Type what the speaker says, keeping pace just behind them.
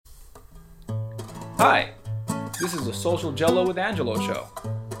Hi, this is the Social Jello with Angelo show.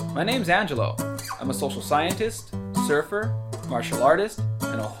 My name's Angelo. I'm a social scientist, surfer, martial artist,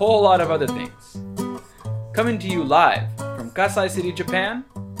 and a whole lot of other things. Coming to you live from Kasai City, Japan,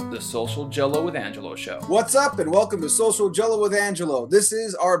 the Social Jello with Angelo show. What's up and welcome to Social Jello with Angelo. This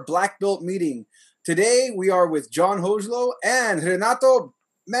is our Black Belt meeting. Today we are with John Hojlo and Renato.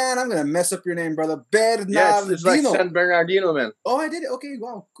 Man, I'm gonna mess up your name, brother. Bernardino. Yeah, it's like San Bernardino, man. Oh, I did it. Okay,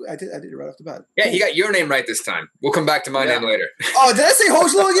 wow, I did it right off the bat. Yeah, you got your name right this time. We'll come back to my name later. Oh, did I say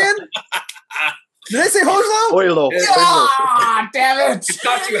Hojlo again? Did I say Hojlo? Oilo. Ah, damn it!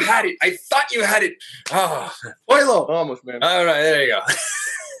 I thought you had it. Oh. Oilo. Almost, man. All right, there you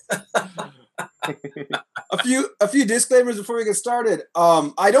go. A few disclaimers before we get started.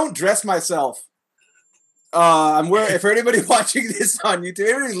 I don't dress myself. I'm wearing, for anybody watching this on YouTube,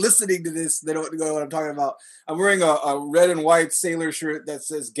 anybody listening to this, they don't know what I'm talking about. I'm wearing a red and white sailor shirt that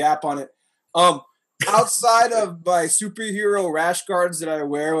says Gap on it. Outside of my superhero rash guards that I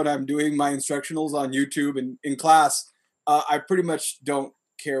wear when I'm doing my instructionals on YouTube and in class, I pretty much don't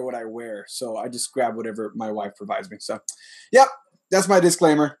care what I wear. So I just grab whatever my wife provides me. So, yep, that's my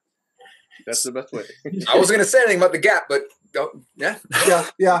disclaimer. That's the best way. I wasn't going to say anything about the Gap, but yeah.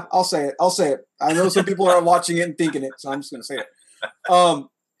 Yeah, I'll say it. I know some people are watching it and thinking it, so I'm just going to say it.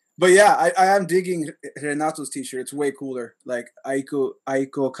 But yeah, I am digging Renato's t-shirt. It's way cooler. Like Aiko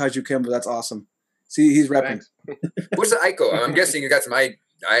Kaju Kembo. That's awesome. See, he's repping. What's the Aiko? I'm guessing you got some my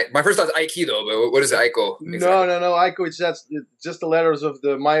first thought is Aikido, but what is the Aiko? Exactly? No. Aiko, it's just the letters of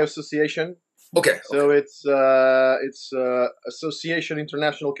my association. Okay. So it's Association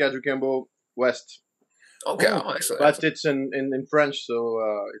International Kaju Kembo West. Okay. Oh, excellent. But it's in French, so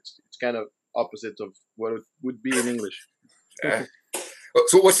it's kind of opposite of what it would be in English.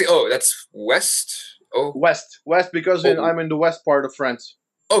 So what's the that's West? Oh, West, because I'm in the west part of France.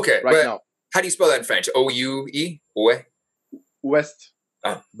 Okay, right now. How do you spell that in French? O-U-E? Oué? West.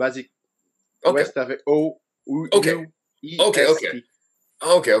 Ah. Basic. Okay. West avec O-U-E-S-T. Okay.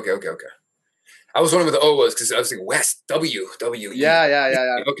 I was wondering what the O was because I was thinking West, W-E.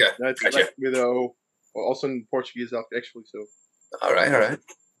 Yeah. Okay, No, it's gotcha. like with a O. Also in Portuguese, actually. So. All right.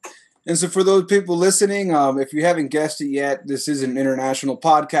 And so for those people listening, if you haven't guessed it yet, this is an international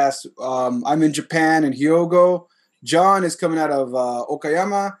podcast. I'm in Japan in Hyogo. John is coming out of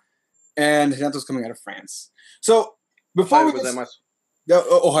Okayama, and Renato's coming out of France. So before we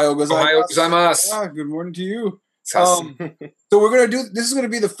Ohio gozaimasu. Good morning to you. So we're gonna do. This is gonna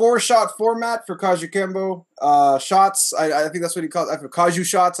be the 4-shot format for Kaju Kembo shots. I think that's what he calls it. Kaju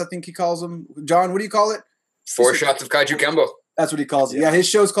shots. I think he calls them. John, what do you call it? 4 shots of Kaju Kembo. That's what he calls it. Yeah, his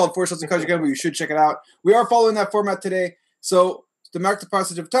show's called 4 Shots of Kaju Kembo. You should check it out. We are following that format today. So to mark the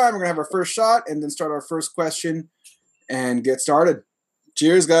passage of time, we're gonna have our first shot and then start our first question and get started.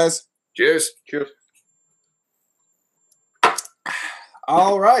 Cheers, guys. Cheers.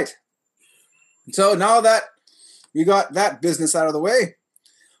 All right. So now that we got that business out of the way,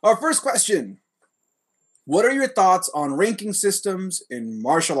 our first question. What are your thoughts on ranking systems in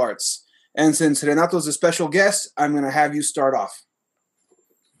martial arts? And since Renato's a special guest, I'm going to have you start off.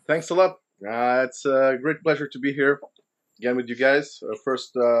 Thanks a lot. It's a great pleasure to be here again with you guys.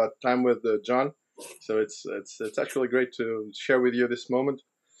 First time with John. So it's actually great to share with you this moment.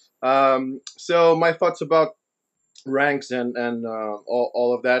 So my thoughts about ranks and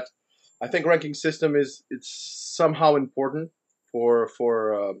all of that. I think ranking system it's somehow important for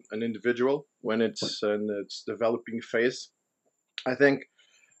an individual when it's in its developing phase. I think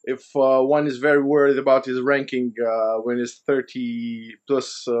if one is very worried about his ranking when he's 30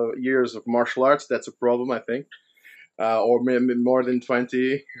 plus years of martial arts, that's a problem, I think. Or maybe more than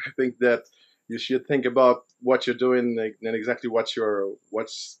 20. I think that you should think about what you're doing and exactly what's your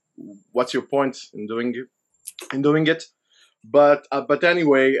point in doing it. But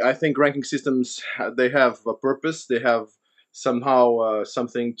anyway, I think ranking systems, they have a purpose. They have somehow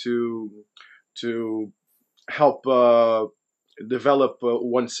something to help develop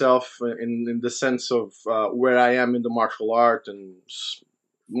oneself in the sense of where I am in the martial art and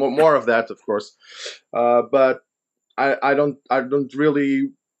more of that, of course. But I don't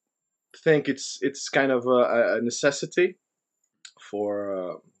really think it's kind of a necessity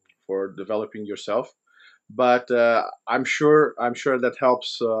for developing yourself. But I'm sure that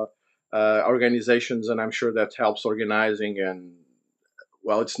helps organizations, and I'm sure that helps organizing. And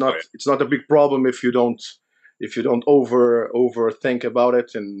well, it's not a big problem if you don't overthink about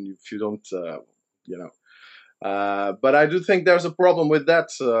it, and if you don't but I do think there's a problem with that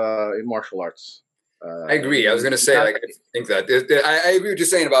in martial arts. I agree. I was going to say, I think that I agree with what you're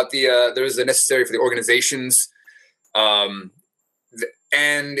saying about there is a necessary for the organizations.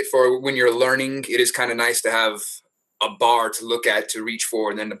 and for when you're learning, it is kind of nice to have a bar to look at, to reach for,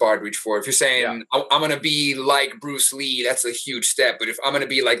 and then the bar to reach for. If you're saying, I'm going to be like Bruce Lee, that's a huge step. But if I'm going to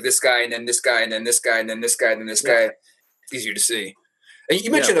be like this guy, and then this guy, and then this guy, and then this guy, and then this guy, it's easier to see. And you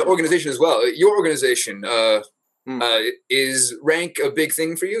mentioned an organization as well. Your organization, is rank a big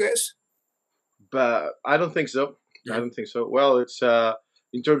thing for you guys? But I don't think so. I don't think so. Well, it's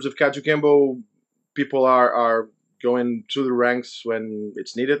in terms of Kajukenbo, people are going through the ranks when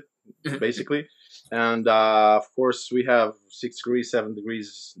it's needed, basically. And of course, we have 6 degrees, 7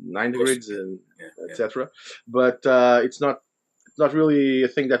 degrees, 9 degrees, and etc. But it's not really a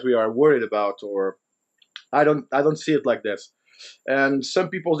thing that we are worried about, or I don't see it like this. And some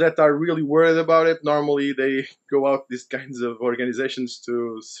people that are really worried about it, normally they go out these kinds of organizations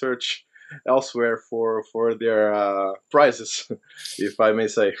to search elsewhere for their prizes, if I may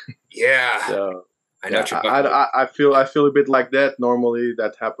say. Yeah. So, I know. I feel a bit like that. Normally,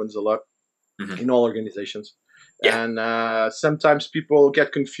 that happens a lot in all organizations. And sometimes people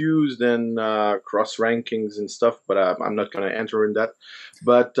get confused and cross rankings and stuff, but I'm not going to enter in that.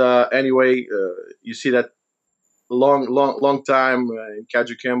 But anyway, you see that long time in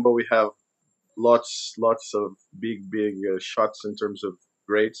Kajukenbo, we have lots of big shots in terms of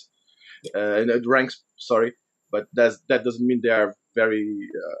grades and ranks. Sorry, but that doesn't mean they are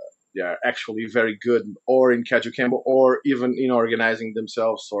they are actually very good, or in Kajukenbo, or even in organizing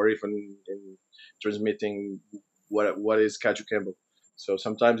themselves, or even in transmitting what is Kajukenbo. So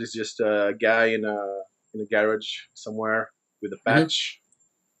sometimes it's just a guy in a garage somewhere with a patch,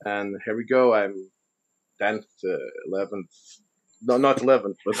 and here we go. I'm 10th, 11th. No, not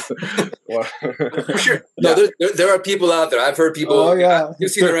 11th, but sure. No, there are people out there. I've heard people. Oh yeah, you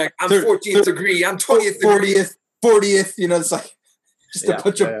see the rank. I'm 14th degree. I'm 20th degree. 40th. You know, it's like just a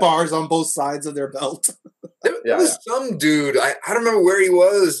bunch of bars on both sides of their belt. There was some dude. I don't remember where he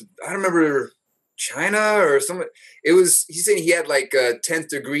was. I don't remember China or somewhere. He's saying he had like a 10th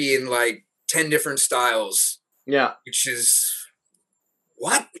degree in like 10 different styles. Yeah, which is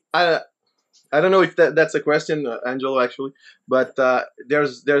what? I don't know if that's a question, Angelo, actually, but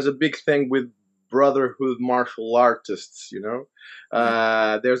there's a big thing with brotherhood martial artists, you know.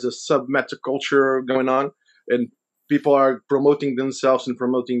 There's a sub-meta culture going on, and people are promoting themselves and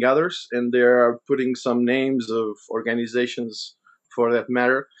promoting others, and they're putting some names of organizations for that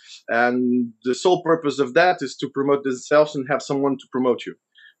matter. And the sole purpose of that is to promote themselves and have someone to promote you.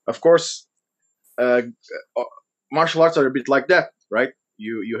 Of course, martial arts are a bit like that, right?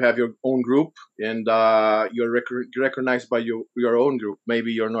 You have your own group, and you're recognized by your own group.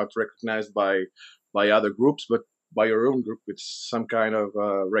 Maybe you're not recognized by other groups, but by your own group with some kind of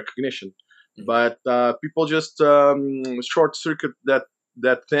recognition. But people just short circuit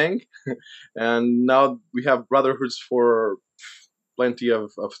that thing, and now we have brotherhoods for plenty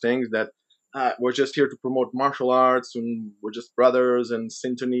of things that we're just here to promote martial arts, and we're just brothers and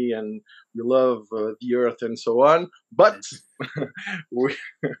symphony, and we love the earth and so on. But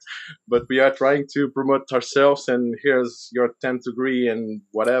we are trying to promote ourselves, and here's your 10th degree and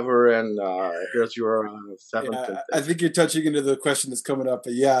whatever, and here's your 7th. Yeah, I think you're touching into the question that's coming up.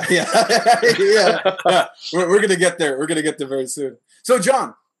 But yeah. We're gonna get there. We're gonna get there very soon. So,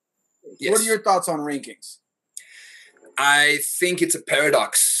 John, what are your thoughts on rankings? I think it's a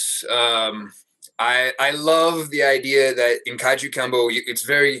paradox. I love the idea that in Kajukenbo, it's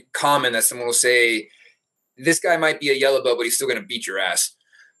very common that someone will say, this guy might be a yellow belt, but he's still going to beat your ass.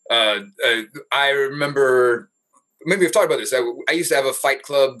 I remember, maybe we've talked about this. I used to have a fight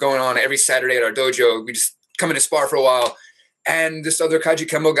club going on every Saturday at our dojo. We just come in to spar for a while. And this other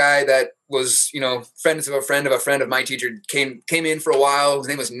Kajukenbo guy that was, friends of a friend of my teacher came in for a while. His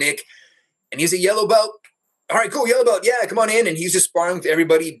name was Nick. And he's a yellow belt. All right, cool, yellow belt. Yeah, come on in. And he's just sparring with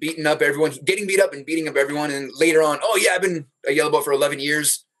everybody, beating up everyone, getting beat up and beating up everyone. And later on, I've been a yellow belt for 11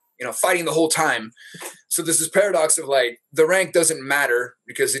 years, fighting the whole time. So there's this paradox of like, the rank doesn't matter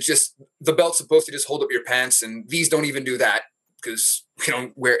because it's just, the belt's supposed to just hold up your pants. And these don't even do that because we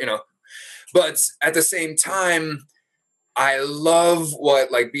don't wear, But at the same time, I love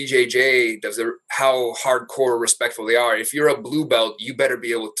what like BJJ does, how hardcore respectful they are. If you're a blue belt, you better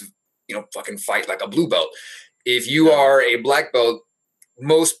be able to, fucking fight like a blue belt. If you are a black belt,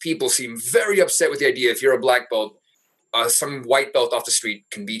 most people seem very upset with the idea. If you're a black belt, some white belt off the street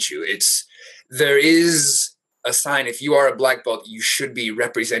can beat you. There is a sign. If you are a black belt, you should be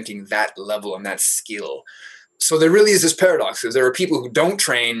representing that level and that skill. So there really is this paradox because there are people who don't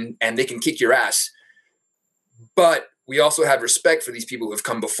train and they can kick your ass. But we also have respect for these people who have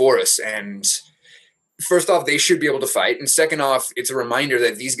come before us. And first off, they should be able to fight. And second off, it's a reminder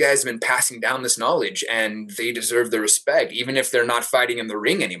that these guys have been passing down this knowledge and they deserve the respect. Even if they're not fighting in the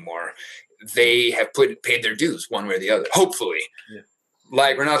ring anymore, they have paid their dues one way or the other, hopefully. Yeah.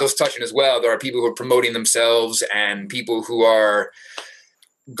 Like Renato's touching as well, there are people who are promoting themselves and people who are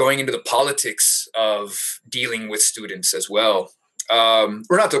going into the politics of dealing with students as well.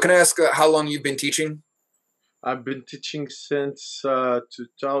 Renato, can I ask how long you've been teaching? I've been teaching since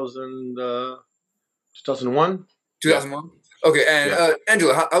 2001. 2001? Okay, and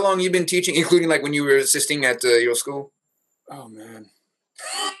Angela, how long you been teaching, including like when you were assisting at your school? Oh, man.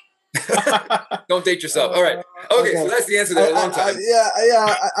 Don't date yourself. All right. Okay, so that's the answer to a long time.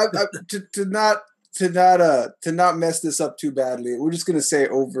 To not mess this up too badly, we're just gonna say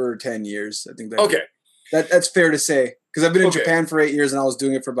over 10 years. I think that's fair to say, because I've been in Japan for 8 years and I was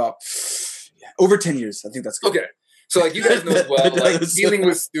doing it for about over 10 years. I think that's good. Okay. So like you guys know as well, like dealing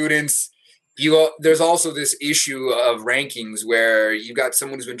with students, there's also this issue of rankings where you got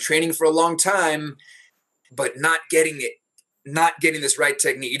someone who's been training for a long time, but not getting this right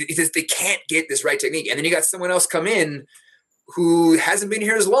technique. They can't get this right technique. And then you got someone else come in who hasn't been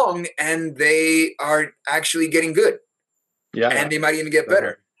here as long and they are actually getting good. Yeah. And they might even get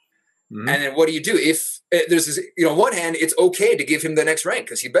better. Mm-hmm. And then what do you do? If there's this, on one hand, it's okay to give him the next rank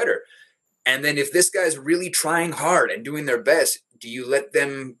because he's better. And then if this guy's really trying hard and doing their best, do you let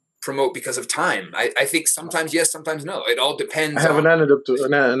them promote because of time? I think sometimes yes, sometimes no. It all depends. I have an anecdote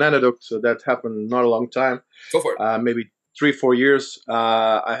that happened not a long time. Go for it. Maybe 3-4 years.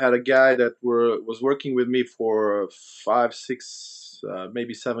 I had a guy that was working with me for 5, 6,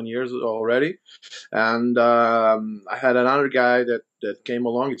 maybe 7 years already, and I had another guy that came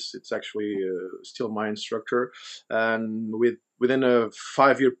along. It's actually still my instructor, and within a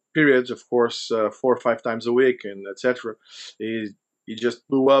 5-year period, of course, 4 or 5 times a week, and etc. He just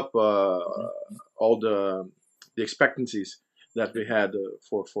blew up all the expectancies that we had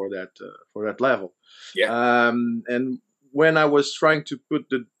for that level. Yeah. And when I was trying to put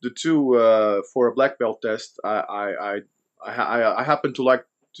the two for a black belt test, I happen to like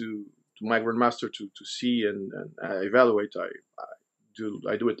to my grandmaster to see and evaluate. I do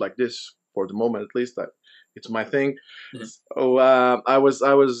it like this for the moment, at least. It's my thing. Mm-hmm. So I was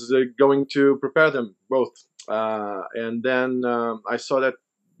going to prepare them both, and then I saw that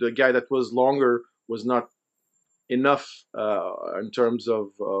the guy that was longer was not enough in terms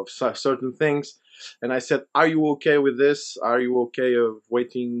of certain things. And I said, are you okay with this? Are you okay of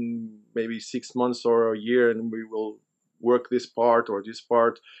waiting maybe 6 months or a year and we will work this part or this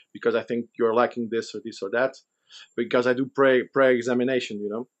part because I think you're lacking this or this or that? Because I do pre-examination,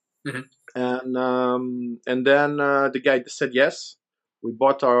 Mm-hmm. And then the guy said yes. We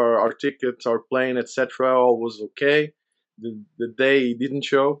bought our tickets, our plane, etc. All was okay. The day he didn't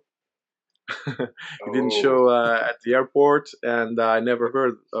show. He didn't show at the airport, and I never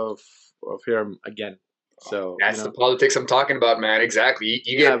heard of him again. So that's the politics I'm talking about, man. Exactly.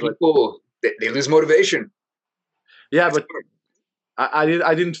 You get people they lose motivation. Yeah, but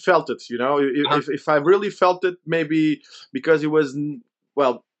I didn't felt it. If I really felt it, maybe because it was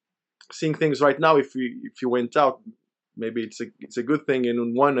seeing things right now. If you went out, maybe it's a good thing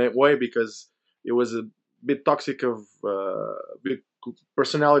in one way because it was a bit toxic of bit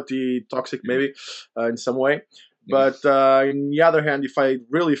personality toxic maybe in some way, but on the other hand, if I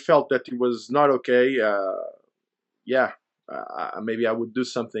really felt that it was not okay, maybe I would do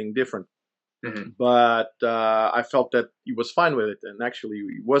something different. Mm-hmm. But I felt that he was fine with it, and actually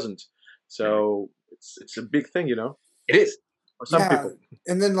he wasn't. So it's a big thing, It is for some people.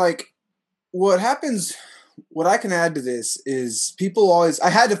 And then what happens, what I can add to this is people always,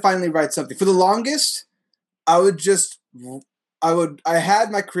 I had to finally write something. For the longest, I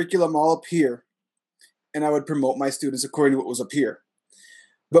had my curriculum all up here, and I would promote my students according to what was up here.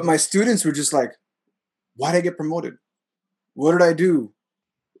 But my students were just like, why did I get promoted? What did I do?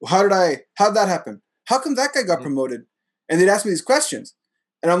 How'd that happen? How come that guy got promoted? And they'd ask me these questions.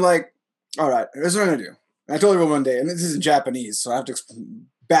 And I'm like, all right, here's what I'm going to do. And I told everyone one day, and this is in Japanese, so I have to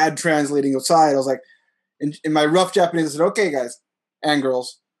bad translating aside. I was like, in my rough Japanese, I said, okay, guys and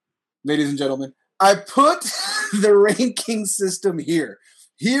girls, ladies and gentlemen, I put the ranking system here.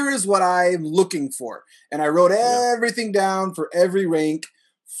 Here is what I'm looking for. And I wrote everything down for every rank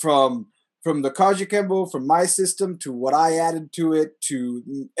from the Kajukenbo, from my system to what I added to it, to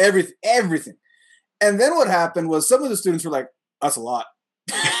everything. And then what happened was some of the students were like, that's a lot.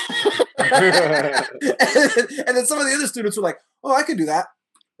 and then some of the other students were like, oh, I could do that.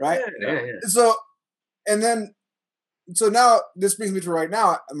 Right? Yeah. So now this brings me to right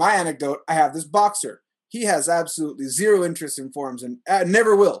now. My anecdote, I have this boxer. He has absolutely zero interest in forums and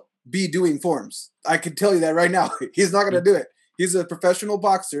never will. be doing forms. I can tell you that right now. He's not going to do it. He's a professional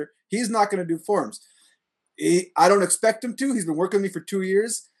boxer. He's not going to do forms. I don't expect him to. He's been working with me for 2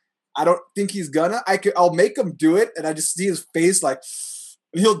 years. I don't think he's gonna. I'll make him do it, and I just see his face like,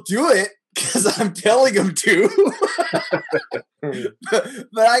 and he'll do it because I'm telling him to.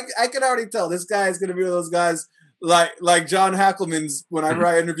 but I can already tell this guy is gonna be one of those guys like John Hackelman's. Whenever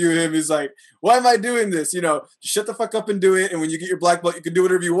I interview him, he's like, "Why am I doing this? You know, shut the fuck up and do it. And when you get your black belt, you can do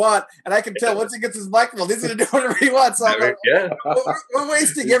whatever you want." And I can tell once he gets his black belt, he's gonna do whatever he wants. So I'm like, we're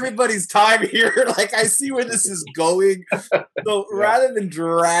wasting everybody's time here. Like I see where this is going. So rather than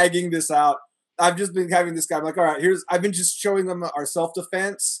dragging this out, I've just been having this guy. I'm like, all right, I've been just showing them our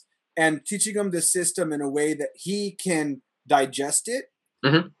self-defense and teaching him the system in a way that he can digest it.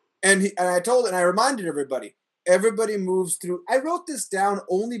 Mm-hmm. And I reminded everybody. Everybody moves through. I wrote this down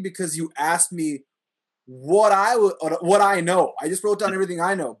only because you asked me what I know. I just wrote down everything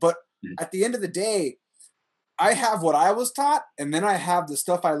I know. But at the end of the day, I have what I was taught, and then I have the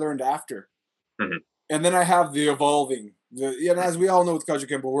stuff I learned after. Mm-hmm. And then I have the evolving. As we all know with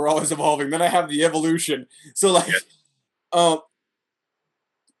Kajukenbo, we're always evolving. Then I have the evolution. So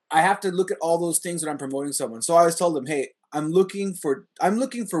I have to look at all those things when I'm promoting someone. So I always told them, hey, I'm looking for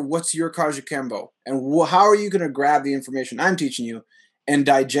what's your Kajukenbo, and how are you going to grab the information I'm teaching you and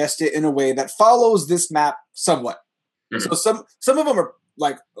digest it in a way that follows this map somewhat. Mm-hmm. So some of them are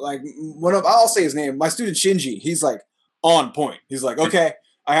like I'll say his name. My student Shinji, he's like on point. He's like, okay,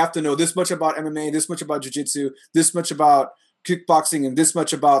 I have to know this much about MMA, this much about jiu-jitsu, this much about kickboxing, and this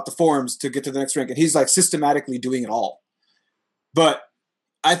much about the forms to get to the next rank. And he's like systematically doing it all. But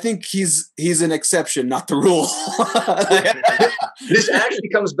I think he's an exception, not the rule. This actually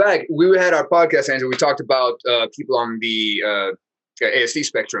comes back. We had our podcast, Andrew. We talked about people on the ASD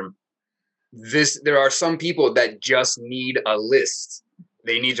spectrum. There are some people that just need a list.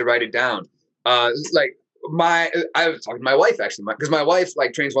 They need to write it down. I was talking to my wife actually, because my wife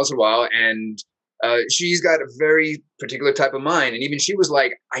like trains once in a while, and she's got a very particular type of mind. And even she was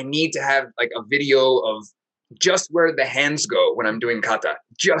like, I need to have like a video of just where the hands go when I'm doing kata,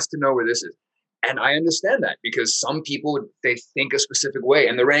 just to know where this is. And I understand that because some people, they think a specific way,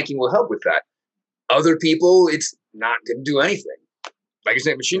 and the ranking will help with that. Other people, it's not going to do anything. Like I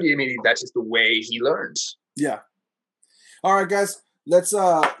said, Shinji, I mean, that's just the way he learns. Yeah. All right, guys, let's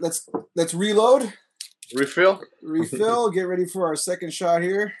reload. Refill. Get ready for our second shot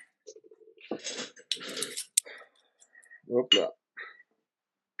here.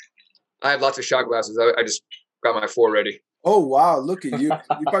 I have lots of shot glasses. I just got my 4 ready. Oh wow! Look at you.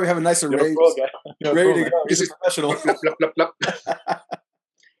 You probably have a nice array. Ready to go. This is professional.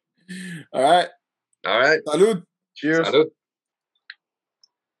 All right. Salud. Cheers. Salud.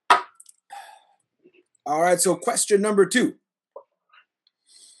 All right. So question number 2.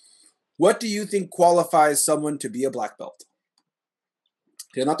 What do you think qualifies someone to be a black belt?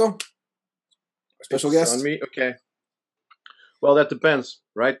 Renato? Special guest? On me? Okay. Well, that depends,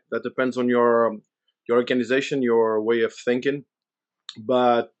 right? That depends on your organization, your way of thinking.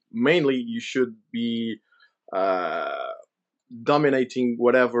 But mainly, you should be dominating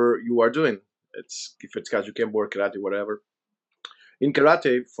whatever you are doing. If it's Kajukenbo or karate, whatever. In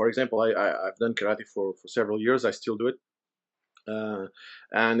karate, for example, I've done karate for several years. I still do it.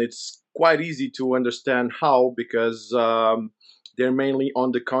 And it's quite easy to understand how, because they're mainly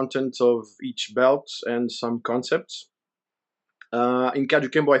on the content of each belt and some concepts. In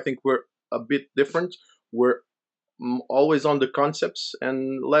Kajukenbo, I think we're a bit different. We're always on the concepts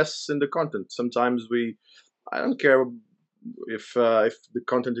and less in the content. Sometimes I don't care if the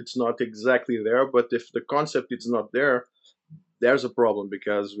content is not exactly there, but if the concept is not there, there's a problem,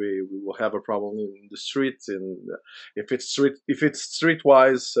 because we will have a problem in the streets, and if it's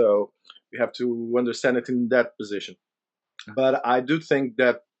streetwise, so we have to understand it in that position. But I do think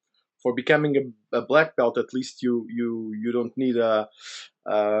that for becoming a black belt, at least you don't need like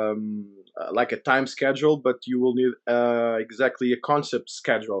a time schedule, but you will need exactly a concept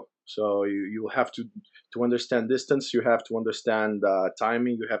schedule. So you have to understand distance, you have to understand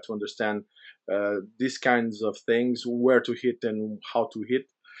timing, you have to understand these kinds of things, where to hit and how to hit,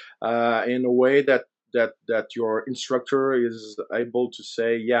 in a way that your instructor is able to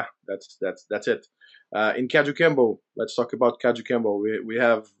say, yeah, that's it. In Kajukenbo, let's talk about Kajukenbo. We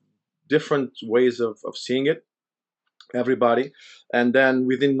have different ways of seeing it, everybody, and then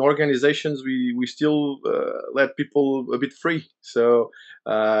within organizations we still let people a bit free. So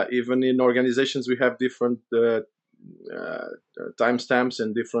even in organizations we have different timestamps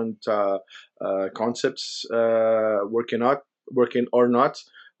and different concepts working or not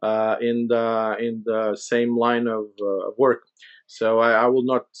in the same line of work. So I will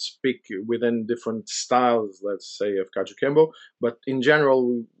not speak within different styles, let's say, of Kajukembo, but in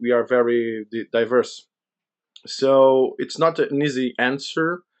general, we are very diverse. So it's not an easy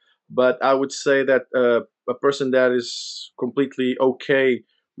answer, but I would say that a person that is completely okay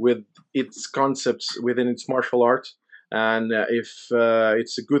with its concepts within its martial art, and if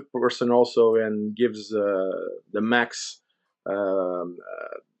it's a good person also and gives the max um,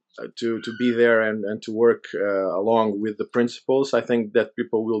 to be there and to work along with the principles, I think that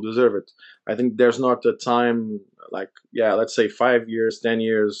people will deserve it. I think there's not a time like, yeah, let's say 5 years, 10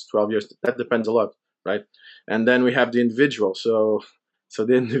 years, 12 years. That depends a lot, right? And then we have the individual. So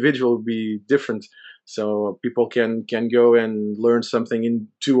the individual will be different. So people can go and learn something in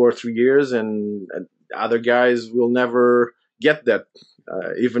 2 or 3 years, and other guys will never get that,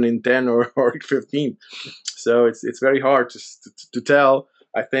 even in 10 or 15. So it's very hard to tell.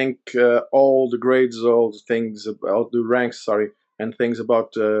 I think all the grades, all the things, all the ranks, sorry, and things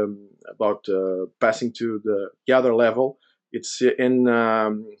about passing to the other level. It's in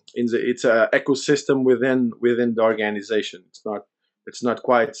the it's a ecosystem within the organization. It's not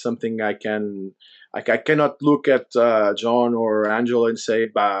quite something I cannot look at John or Angelo and say,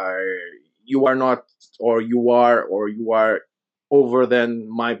 by you are not, or you are over than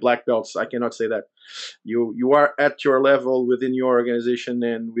my black belts. I cannot say that. You are at your level within your organization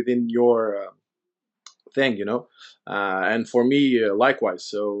and within your thing, and for me, likewise.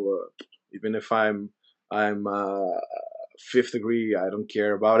 So even if I'm fifth degree, I don't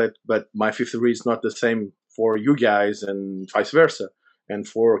care about it. But my fifth degree is not the same for you guys, and vice versa, and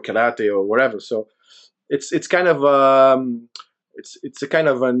for karate or whatever. So it's kind of it's a kind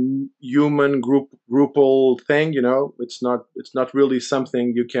of a human groupal thing, it's not really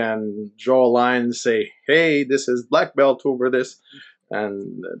something you can draw a line and say, hey, this is black belt over this,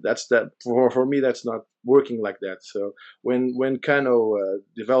 and that's that. For me, that's not working like that. So when Kano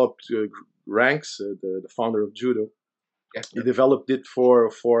developed ranks, the founder of judo, Yeah. he developed it for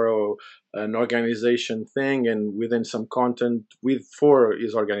an organization thing, and within some content for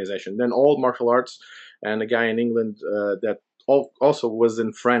his organization. Then all martial arts, and a guy in England that also was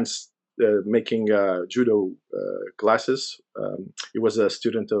in France making judo classes. He was a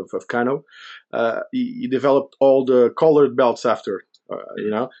student of Kano. He developed all the colored belts after.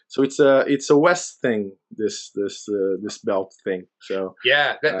 So it's a West thing. This belt thing. So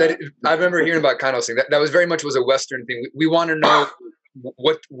Yeah, I remember hearing about Kano's thing. That was very much was a Western thing. We want to know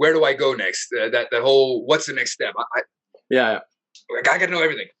where do I go next? That whole what's the next step? Yeah. I got to know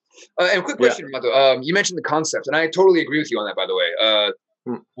everything. And a quick question, Mato. You mentioned the concept, and I totally agree with you on that. By the way,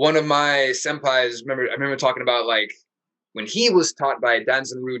 one of my senpais, I remember talking about, like, when he was taught by a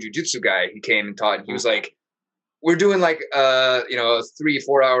Danzanryu Jiu-Jitsu guy. He came and taught, and he was like, "We're doing like a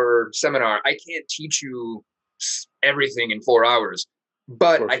 3-4 hour seminar. I can't teach you everything in 4 hours,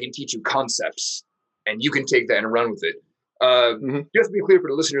 but I can teach you concepts, and you can take that and run with it." Just to be clear for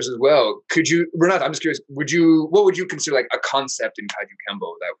the listeners as well, Renat, I'm just curious, what would you consider like a concept in Kaiju Kembo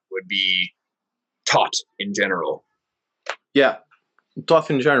that would be taught in general? Yeah, taught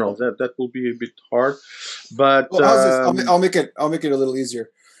in general. That will be a bit hard, but well, how's this? I'll make it a little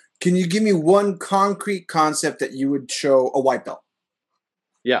easier. Can you give me one concrete concept that you would show a white belt?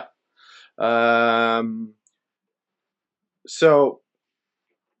 Yeah. So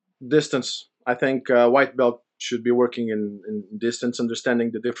distance. I think white belt should be working in distance,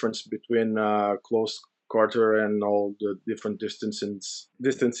 understanding the difference between close quarter and all the different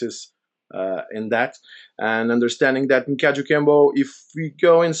distances in that, and understanding that in Kaiju Kembo, if we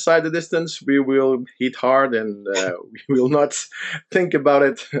go inside the distance, we will hit hard, and we will not think about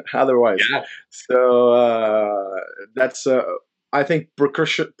it otherwise. Yeah. So that's I think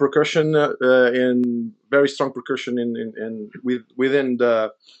percussion in very strong percussion within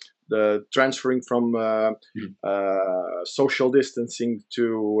the transferring from social distancing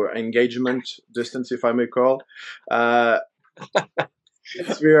to engagement distance, if I may call.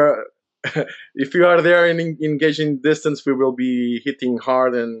 If we are there in engaging distance, we will be hitting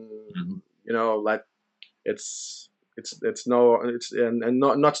hard, and like it's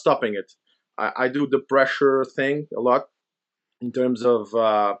not stopping it. I do the pressure thing a lot in terms of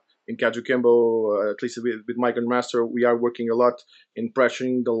in Kaiju Kembo, at least with my Grandmaster, we are working a lot in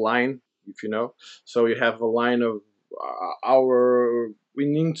pressuring the line, if you know. So you have a line of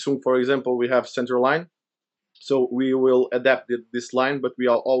in Ning-Sung, for example, we have center line. So we will adapt this line, but we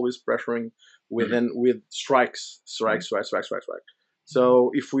are always pressuring with strikes.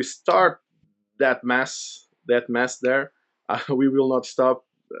 So if we start that mass there, we will not stop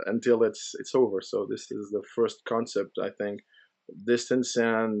until it's over. So this is the first concept, I think. Distance,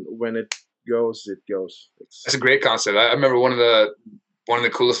 and when it goes, it goes. That's a great concept. I remember one of the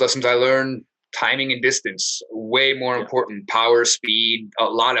coolest lessons I learned: timing and distance, way more important. Power, speed, a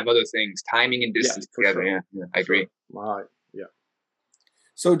lot of other things. Timing and distance together. Sure. Yeah, I agree. Sure. Yeah.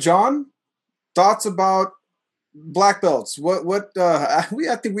 So, John, thoughts about black belts? I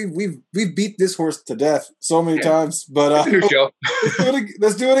think we've beat this horse to death so many times, but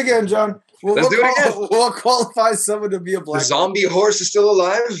let's do it again, John. We'll qualify someone to be a black belt. The zombie horse is still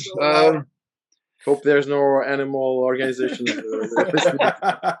alive. Hope there's no animal organizations.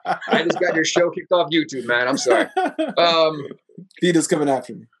 I just got your show kicked off YouTube, man. I'm sorry. PETA's coming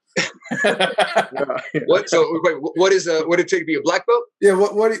after me. What? So wait, what it take to be a black belt? Yeah.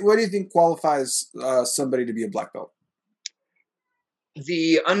 What do you think qualifies somebody to be a black belt?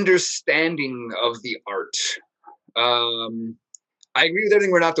 The understanding of the art. I agree with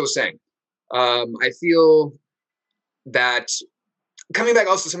everything Renato's saying. I feel that coming back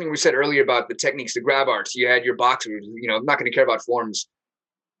also to something we said earlier about the techniques, the grab arts. You had your boxers. I'm not going to care about forms.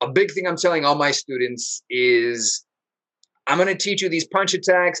 A big thing I'm telling all my students is, I'm going to teach you these punch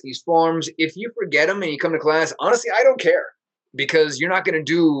attacks, these forms. If you forget them and you come to class, honestly, I don't care, because you're not going to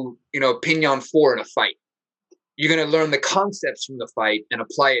do, Pinion 4 in a fight. You're going to learn the concepts from the fight and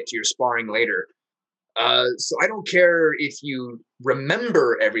apply it to your sparring later. So I don't care if you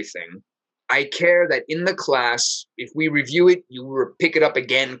remember everything. I care that in the class, if we review it, you pick it up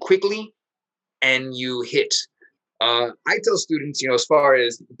again quickly and you hit. I tell students, as far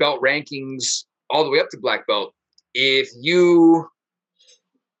as belt rankings all the way up to black belt, if you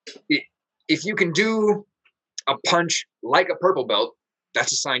can do a punch like a purple belt,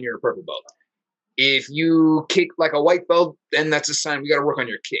 that's a sign you're a purple belt. If you kick like a white belt, then that's a sign we got to work on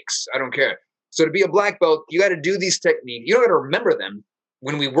your kicks. I don't care. So to be a black belt, you got to do these techniques. You don't got to remember them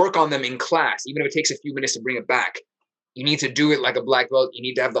when we work on them in class, even if it takes a few minutes to bring it back. You need to do it like a black belt. You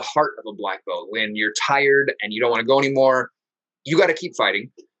need to have the heart of a black belt. When you're tired and you don't want to go anymore, you got to keep fighting.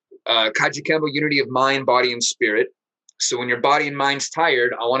 Kajukenbo, unity of mind, body, and spirit. So when your body and mind's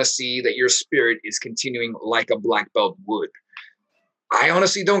tired, I want to see that your spirit is continuing like a black belt would. I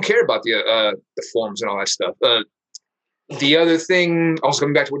honestly don't care about the forms and all that stuff. The other thing, also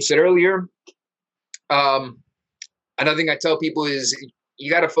coming back to what you said earlier, another thing I tell people is you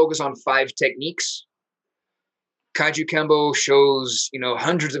got to focus on 5 techniques. Kajukenbo shows,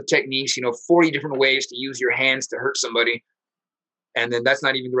 hundreds of techniques, 40 different ways to use your hands to hurt somebody. And then that's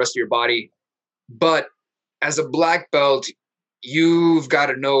not even the rest of your body. But as a black belt, you've got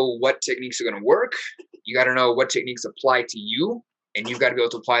to know what techniques are going to work. You got to know what techniques apply to you, and you've got to be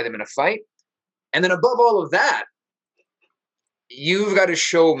able to apply them in a fight. And then above all of that, you've got to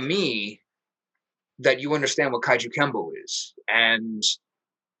show me that you understand what Kajukenbo is. And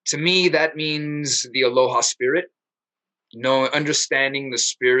to me, that means the aloha spirit, understanding the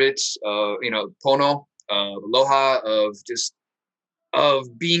spirits of, pono, aloha,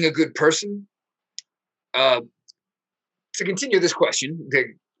 of being a good person. To continue this question,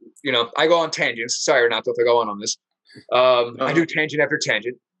 I go on tangents. Sorry, Renato, if I go on this. I do tangent after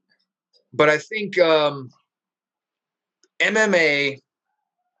tangent. But I think MMA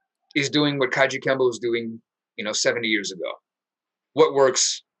is doing what Kajukenbo was doing, 70 years ago. What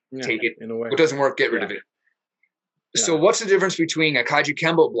works, take it. In a way. What doesn't work, get rid of it. Yeah. So what's the difference between a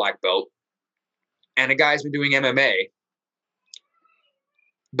Kajukenbo black belt and a guy who's been doing MMA?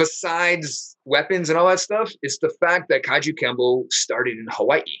 Besides weapons and all that stuff, it's the fact that Kajukenbo started in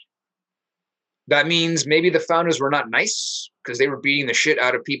Hawaii. That means maybe the founders were not nice because they were beating the shit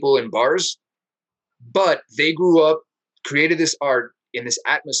out of people in bars, but they grew up, created this art in this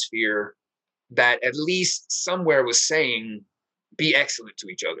atmosphere that at least somewhere was saying, be excellent to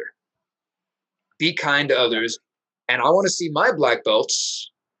each other, be kind to others. And I want to see my black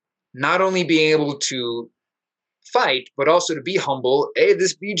belts not only being able to fight, but also to be humble. Hey,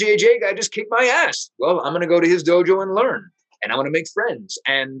 this BJJ guy just kicked my ass. Well, I'm going to go to his dojo and learn. And I'm going to make friends.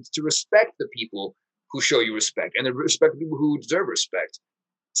 And to respect the people who show you respect. And to respect the people who deserve respect.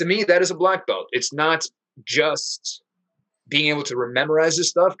 To me, that is a black belt. It's not just being able to memorize this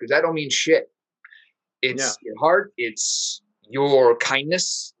stuff, because that don't mean shit. It's your heart. It's your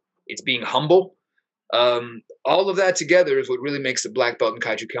kindness. It's being humble. All of that together is what really makes the black belt in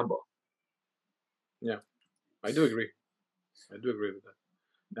Kajukenbo. Yeah, I do agree. I do agree with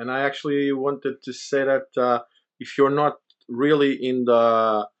that. And I actually wanted to say that if you're not really in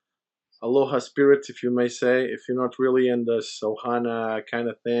the aloha spirit, if you may say, if you're not really in the Sohana kind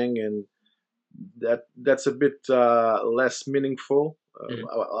of thing, and that's a bit less meaningful,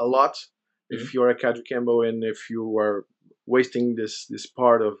 a lot. If you're a Kajukenbo and if you are wasting this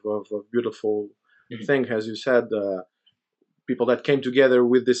part of a beautiful thing, as you said, people that came together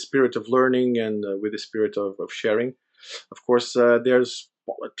with the spirit of learning and with the spirit of sharing. Of course, there's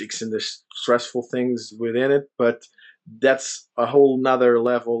politics and there's stressful things within it, but that's a whole nother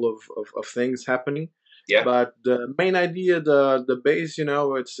level of things happening. Yeah. But the main idea, the base,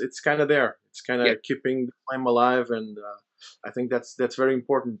 it's kind of there. It's kind of keeping the flame alive, and I think that's very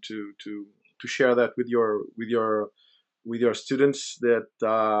important to share that with your students that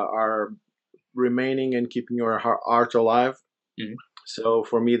are remaining and keeping your art alive. Mhm. So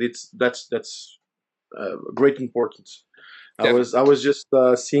for me, that's great importance. Definitely. I was just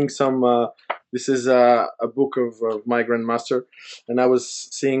seeing some. This is a book of my grandmaster, and I was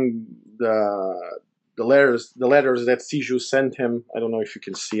seeing the letters that Siju sent him. I don't know if you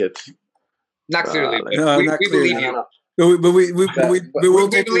can see it. Not clearly, but No, we not believe clearly. you. But we will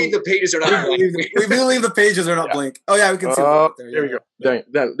We believe the pages are not blank. we believe the pages are not Yeah. blank. Oh yeah, we can see it there. There we go.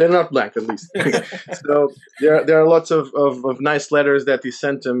 They're not blank, at least. So there are lots of nice letters that he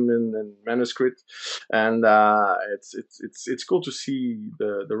sent him in manuscript, and it's cool to see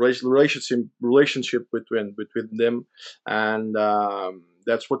the relationship between them, and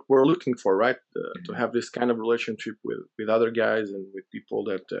that's what we're looking for, right? To have this kind of relationship with other guys and with people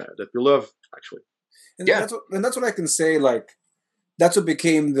that we love, actually. And that's what I can say. Like, that's what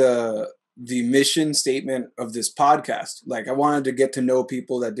became the mission statement of this podcast. Like, I wanted to get to know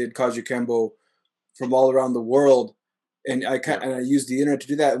people that did Kajukenbo from all around the world, and I used the internet to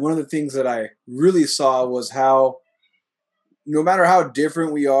do that. One of the things that I really saw was how, no matter how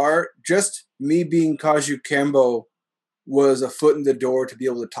different we are, just me being Kajukenbo was a foot in the door to be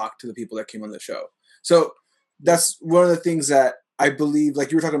able to talk to the people that came on the show. So that's one of the things that I believe,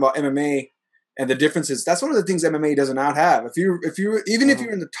 like you were talking about MMA and the differences. That's one of the things MMA does not have. If you're in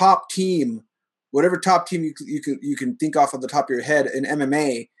the top team, whatever top team you can think off the top of your head in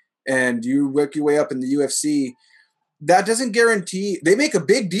MMA, and you work your way up in the UFC, that doesn't guarantee. They make a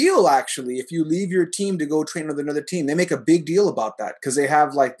big deal, actually, if you leave your team to go train with another team. They make a big deal about that because they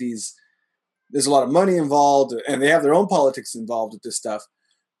have like these. There's a lot of money involved, and they have their own politics involved with this stuff.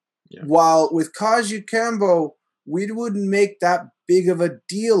 Yeah. While with Kajukenbo, we wouldn't make that big of a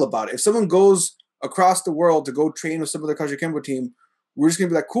deal about it. If someone goes across the world to go train with some other Kajukenbo team, we're just going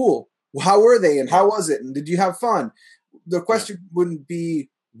to be like, cool. Well, how were they, and how was it, and did you have fun? The question wouldn't be,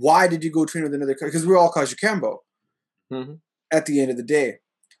 why did you go train with another? Because we're all Kajukenbo at the end of the day.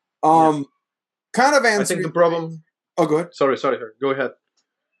 Kind of answering. I think the problem. Oh, go ahead. Sorry. Go ahead.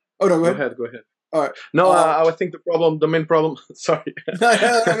 Oh no, go ahead. All right. No, I think the main problem. Sorry. Go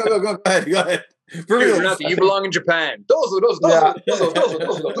ahead. For real, you belong in Japan. Those.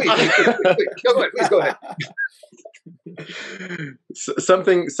 Please go ahead.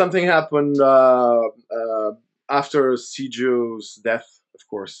 Something happened after Siju's death, of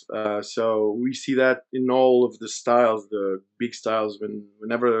course. So we see that in all of the styles, the big styles,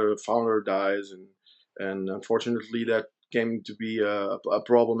 whenever a founder dies, and unfortunately that came to be a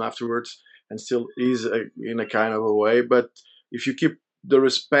problem afterwards, and still is in a kind of a way. But if you keep the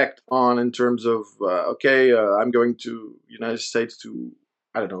respect on in terms of I'm going to United States to,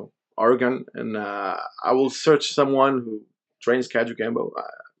 I don't know, Oregon, and I will search someone who trains Kajukenbo,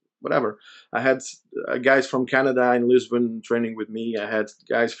 whatever. I had guys from Canada in Lisbon training with me. I had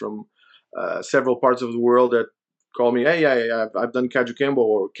guys from several parts of the world that call me, hey, I've done Kajukenbo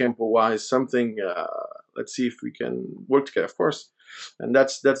or Kempo-wise something. Let's see if we can work together, of course. And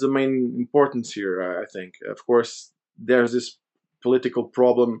that's the main importance here, I think. Of course, there's this political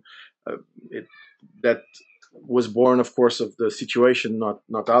problem that was born, of course, of the situation,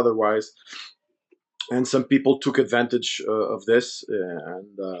 not otherwise. And some people took advantage of this,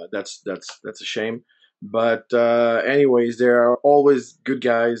 and that's a shame. But anyways, there are always good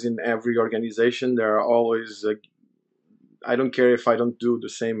guys in every organization. There are always I don't care if I don't do the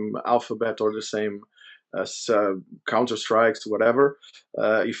same alphabet or the same counter strikes, whatever.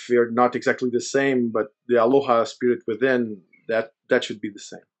 If we're not exactly the same, but the aloha spirit within, that should be the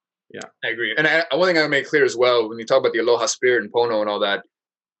same. Yeah, I agree. And one thing I want to make clear as well, when you talk about the aloha spirit and Pono and all that,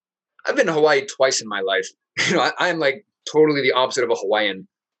 I've been to Hawaii twice in my life. I'm like totally the opposite of a Hawaiian,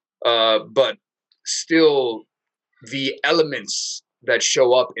 but still the elements that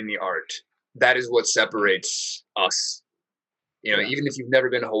show up in the art, that is what separates us. Even if you've never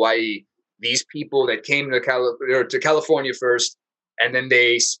been to Hawaii, these people that came to California first, and then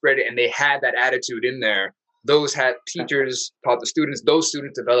they spread it, and they had that attitude in there. Those had teachers taught the students. Those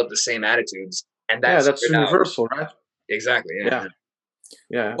students developed the same attitudes, and that's universal, right? Exactly.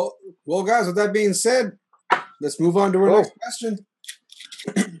 Yeah. Well, guys. With that being said, let's move on to our next question.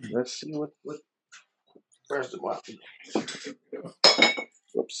 Let's see what. Where's the button?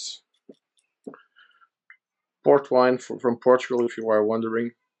 Oops. port wine from Portugal, if you are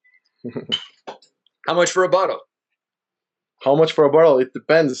wondering. How much for a bottle? How much for a bottle? It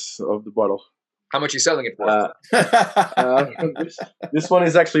depends of the bottle. How much are you selling it for? This one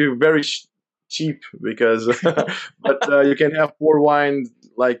is actually very cheap because, but you can have port wine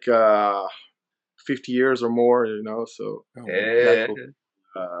like 50 years or more, you know. So Yeah.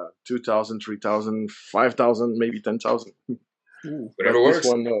 2,000, 3,000, 5,000, maybe 10,000. Whatever works. This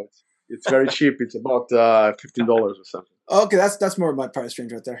one, no, it's very cheap. It's about $15 or something. Okay, that's more my price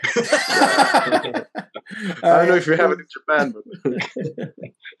range right there. I don't know if you have it in Japan, but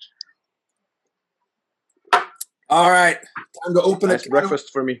all right, time to open nice breakfast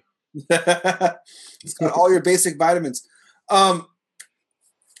for me. It's got all your basic vitamins.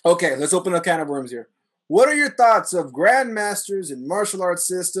 Okay, let's open a can of worms here. What are your thoughts of grandmasters and martial arts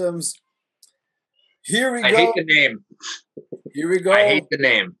systems? Here we go. I hate the name. Here we go. I hate the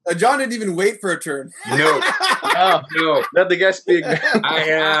name. John didn't even wait for a turn. No. No. Let the guy speak.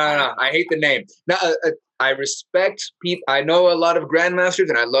 I hate the name. Now, I respect people. I know a lot of grandmasters,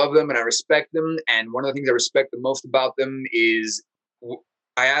 and I love them, and I respect them. And one of the things I respect the most about them is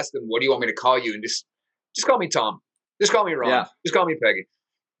I ask them, "What do you want me to call you?" And just call me Tom. Just call me Ron. Yeah. Just call me Peggy.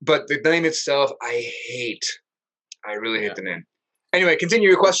 But the name itself, I hate. I really hate the name. Anyway, continue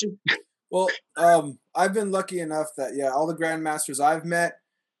your question. Well, I've been lucky enough that all the grandmasters I've met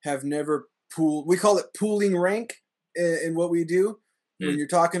have never pooled. We call it pooling rank in what we do. When you're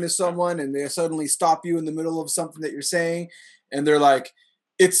talking to someone and they suddenly stop you in the middle of something that you're saying, and they're like,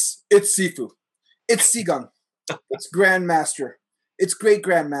 "It's Sifu, it's Sigang, it's Grandmaster, it's Great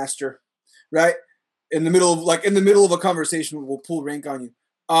Grandmaster," right? In the middle of a conversation, we'll pull rank on you.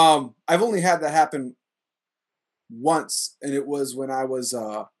 I've only had that happen once, and it was when I was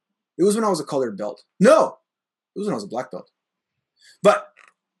a colored belt. No, it was when I was a black belt. But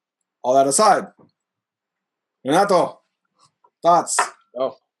all that aside, Renato, thoughts?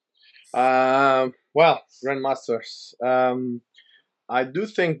 Well, grandmasters. I do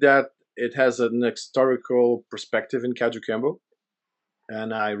think that it has an historical perspective in Kajukenbo,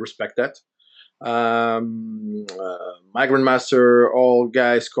 and I respect that. My grandmaster, all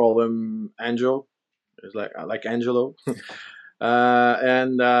guys call him Angel. It's like Angelo.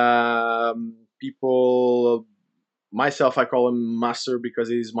 And people, myself, I call him master because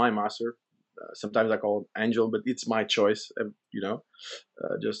he's my master. Sometimes I call him Angel, but it's my choice,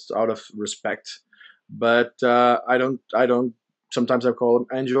 just out of respect. But I don't. Sometimes I call him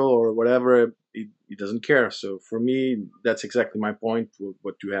Angel or whatever. He doesn't care. So for me, that's exactly my point.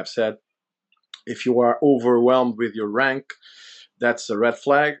 What you have said. If you are overwhelmed with your rank, that's a red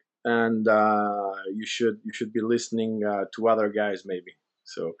flag, and you should be listening to other guys maybe.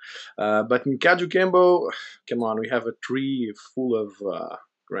 So, but in Kajukenbo, come on, we have a tree full of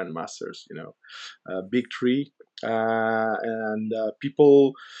grandmasters, a big tree, and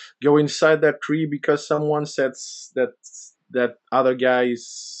people go inside that tree because someone says that other guy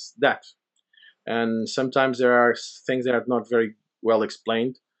is that, and sometimes there are things that are not very well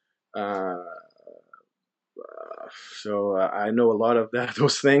explained. So I know a lot of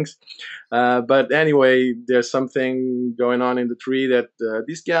those things. But anyway, there's something going on in the tree that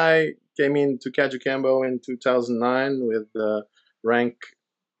this guy came into Kajukenbo in 2009 with rank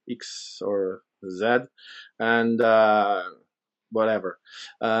X or Z, and whatever.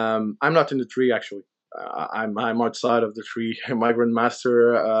 I'm not in the tree actually. I'm outside of the tree. My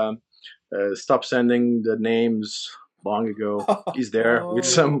grandmaster stopped sending the names long ago. He's there with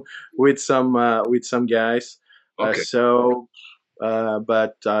some guys. Okay.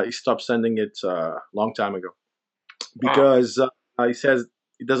 But he stopped sending it a long time ago because he says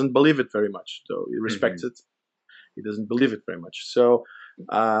he doesn't believe it very much. So he respects it. He doesn't believe it very much. So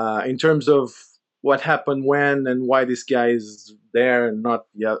in terms of what happened when and why this guy is there and not,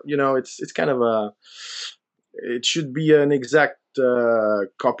 it's kind of it should be an exact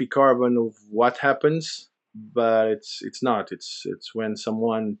copy carbon of what happens, but it's not. It's when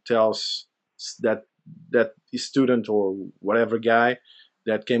someone tells that his student or whatever guy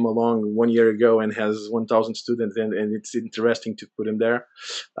that came along 1 year ago and has 1,000 students and it's interesting to put him there.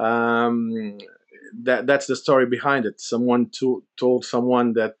 That's the story behind it. Someone told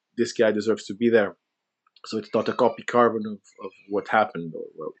someone that this guy deserves to be there. So it's not a copy carbon of what happened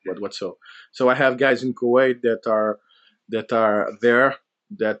or what so. So I have guys in Kuwait that are there,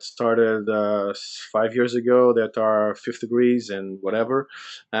 that started 5 years ago, that are fifth degrees and whatever,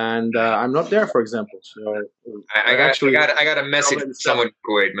 and I'm not there, for example. So I got a message from someone in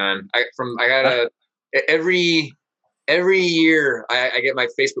Kuwait, man. Every year I get my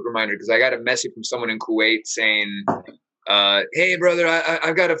Facebook reminder because I got a message from someone in Kuwait saying hey brother,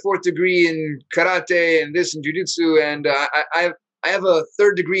 I've got a 4th degree in karate and this and jujitsu, and I have a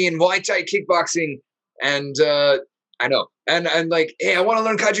 3rd degree in Muay Thai kickboxing, and I know, and like, hey, I want to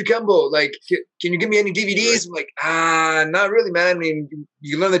learn Kaiju Kembo. Like, can you give me any DVDs? I'm like, not really, man. I mean,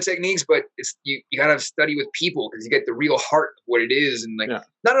 you learn the techniques, but it's you gotta study with people because you get the real heart of what it is. And like,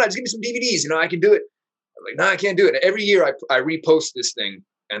 no, just give me some DVDs. You know, I can do it. I'm like, no, I can't do it. And every year I repost this thing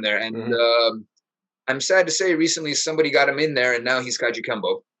and there, and I'm sad to say, recently somebody got him in there, and now he's Kaiju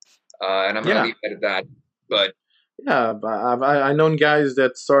Kembo, and I'm gonna leave it at that. But yeah, I known guys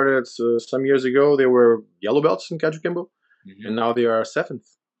that started some years ago. They were yellow belts in Kaiju Kembo, and now they are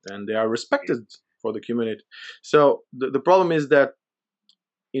 7th, and they are respected for the community. So the problem is that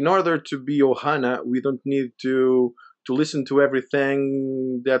in order to be Ohana, we don't need to listen to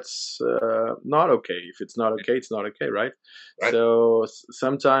everything that's not okay. If it's not okay, it's not okay, right? So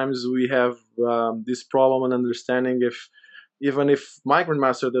sometimes we have this problem and understanding even if my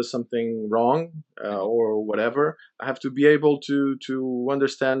grandmaster does something wrong or whatever, I have to be able to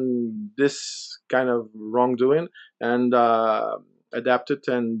understand this kind of wrongdoing and adapt it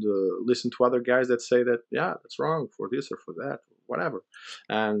and listen to other guys that say that, yeah, that's wrong for this or for that, whatever.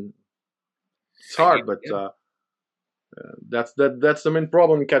 And it's hard, but that's the main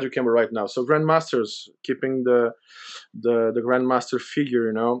problem in Kaiju Kembo right now. So grandmasters, keeping the grandmaster figure,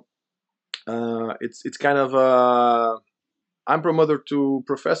 you know, it's kind of I'm promoted to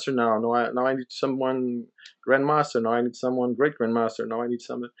professor now. Now I need someone grandmaster. Now I need someone great grandmaster. Now I need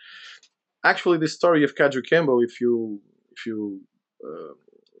someone. Actually, the story of Kaiju Kembo, if you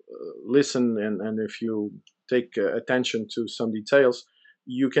listen and if you take attention to some details,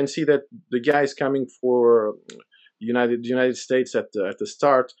 you can see that the guys coming for the United States at the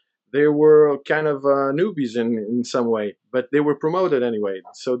start, they were kind of newbies in some way, but they were promoted anyway.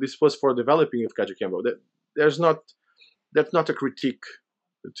 So this was for developing of Kaiju Kembo. That's not a critique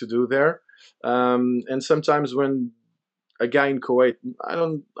to do there. And sometimes when a guy in Kuwait, I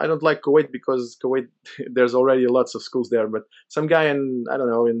don't like Kuwait because Kuwait there's already lots of schools there, but some guy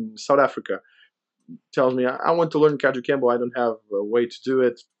in South Africa tells me I want to learn Kaiju Kembo. I don't have a way to do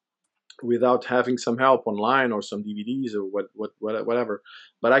it without having some help online or some DVDs or whatever.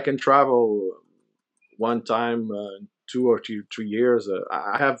 But I can travel one time, 2 or 3 years.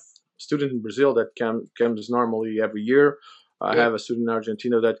 I have student in Brazil that comes normally every year. I have a student in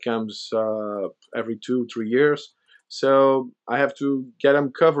Argentina that comes every 2-3 years. So I have to get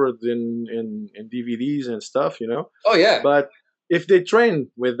them covered in DVDs and stuff, you know. Oh yeah. But if they train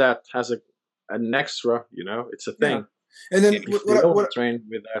with that as an extra, you know, it's a thing. Yeah. And then if they don't train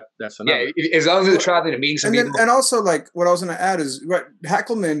with that, that's another. Yeah, as long as they're traveling and meeting some people. And also, like, what I was going to add is, right,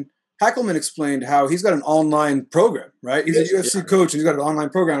 Hackelman explained how he's got an online program, right? He's a UFC coach, and he's got an online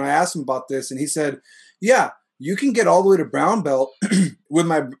program. And I asked him about this, and he said, yeah, you can get all the way to brown belt with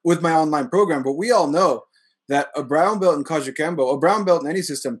my online program, but we all know that a brown belt in Kaiju Kembo, a brown belt in any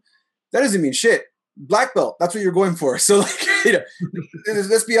system, that doesn't mean shit. Black belt, that's what you're going for. So, like, you know,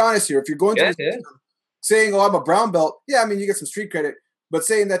 let's be honest here. If you're going to saying, oh, I'm a brown belt, yeah, I mean, you get some street credit, but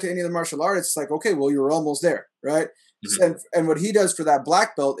saying that to any of the martial artists, it's like, okay, well, you're almost there, right? Mm-hmm. And what he does for that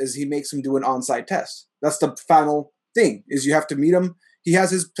black belt is he makes him do an on-site test. That's the final thing, is you have to meet him. He has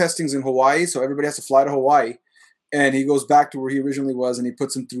his testings in Hawaii, so everybody has to fly to Hawaii, and he goes back to where he originally was, and he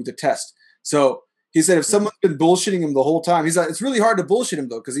puts him through the test. So he said if someone's been bullshitting him the whole time, he's like, it's really hard to bullshit him,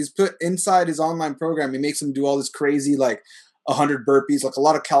 though, because he's put inside his online program. He makes him do all this crazy, like 100 burpees, like a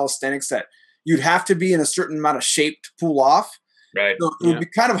lot of calisthenics that you'd have to be in a certain amount of shape to pull off. Right. So it would be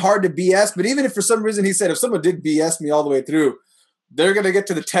kind of hard to BS. But even if for some reason he said if someone did BS me all the way through, they're going to get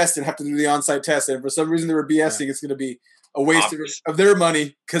to the test and have to do the on-site test. And if for some reason they were BSing, it's going to be a waste of their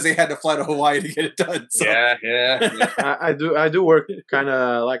money because they had to fly to Hawaii to get it done. So. Yeah. I do work kind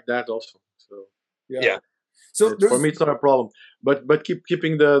of like that also. So yeah. So for me, it's not a problem. But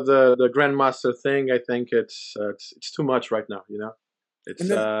keeping the grandmaster thing, I think it's too much right now. You know, it's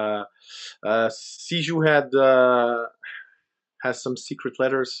Siju has some secret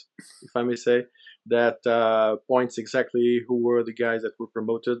letters, if I may say, that points exactly who were the guys that were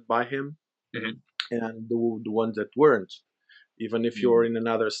promoted by him, and the ones that weren't. Even if you're in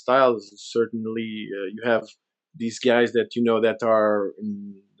another style, certainly you have these guys that you know that are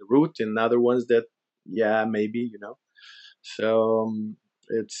in the route, and other ones that, yeah, maybe, you know. So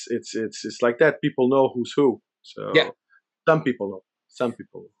it's like that. People know who's who. So some people know. Some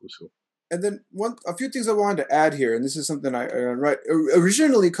people know who's who. And then a few things I wanted to add here, and this is something I write.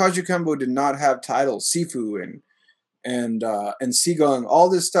 Originally, Kaiju Kembo did not have titles, Sifu and Sigung, all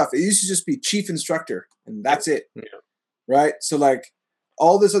this stuff. It used to just be chief instructor, and that's it, right? So like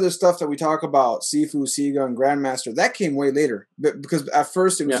all this other stuff that we talk about, Sifu, Siga, and Grandmaster, that came way later. Because at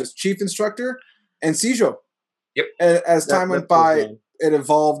first it was just Chief Instructor and Seijo. Yep. As time went by, it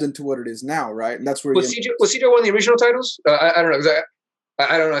evolved into what it is now, right? And that's where was Seijo one of the original titles? I don't know.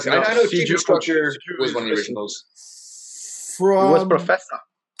 I don't know. I know Chief Instructor was one of the originals. It was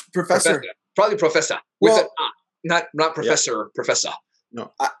Professor. Probably Professor. With not Professor. Professor.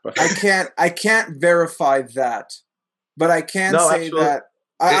 No, I can't verify that, but I can say actually, that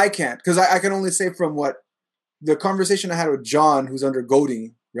I can't, because I can only say from what the conversation I had with John, who's under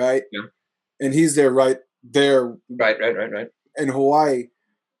Goding, right? Yeah. And he's there right there. Right. In Hawaii.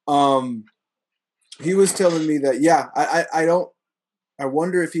 He was telling me that, I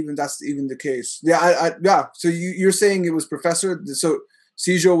wonder if even that's even the case. Yeah. So you're saying it was Professor. So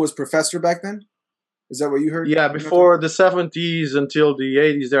Seijo was Professor back then? Is that what you heard? Yeah, before the 70s until the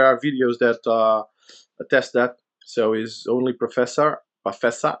 80s, there are videos that attest that. So he's only Professor.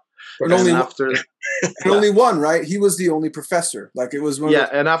 And only after, and only one, right? He was the only professor. Like it was one. Yeah,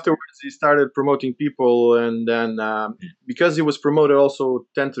 and afterwards he started promoting people, and then because he was promoted also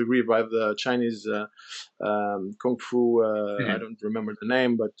 10th degree by the Chinese Kung Fu. I don't remember the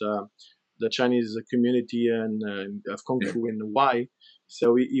name, but the Chinese community and of Kung Fu in Hawaii.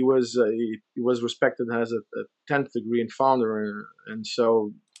 So he was respected as a 10th degree and founder, and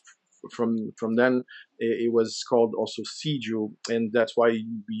so from then it was called also Seijo, and that's why we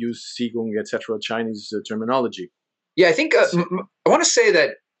use Sigong, etc. Chinese terminology. Yeah, I think I want to say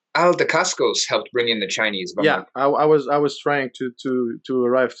that Al Dacascos helped bring in the Chinese. Yeah, I was trying to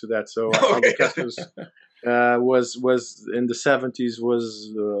arrive to that. So Al Dacascos was in the 70s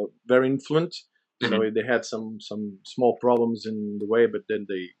was very influent. So they had some small problems in the way, but then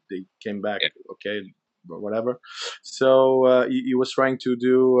they came back. Okay. Whatever. So he was trying to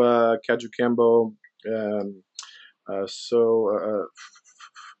do Kaju Kembo.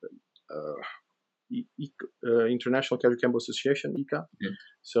 International Kaju Kembo Association, IKA.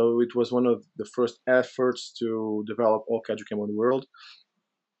 So it was one of the first efforts to develop all Kaju Kembo in the world.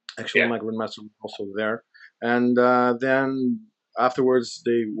 Actually, my grandmaster was also there. And then afterwards,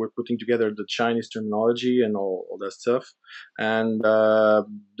 they were putting together the Chinese terminology and all that stuff, and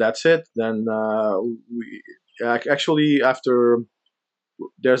that's it. Then we actually after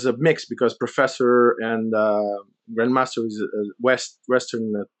there's a mix because Professor and Grandmaster is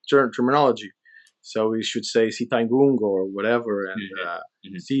Western terminology, so we should say Sitangung or whatever, and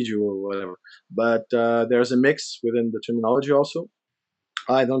Seijo or whatever. But there's a mix within the terminology also.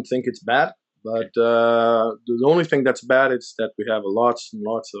 I don't think it's bad. But the only thing that's bad is that we have lots and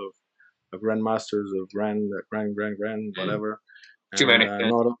lots of grandmasters of grand, whatever. Too many.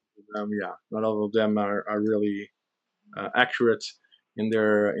 Not all of them are really accurate in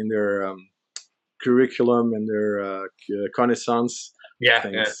their curriculum and their connaissance.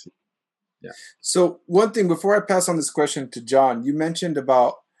 Yeah. So one thing before I pass on this question to John, you mentioned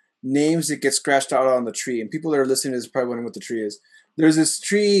about names that get scratched out on the tree, and people that are listening to this probably wondering what the tree is. There's this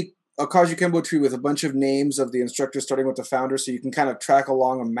tree, a Kaju Kembo tree with a bunch of names of the instructors starting with the founder, so you can kind of track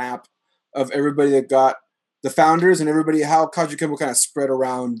along a map of everybody that got the founders and everybody, how Kaju Kembo kind of spread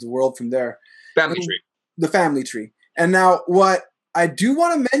around the world from there. The family tree. And now what I do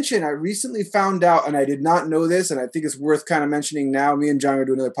want to mention, I recently found out, and I did not know this, and I think it's worth kind of mentioning now. Me and John are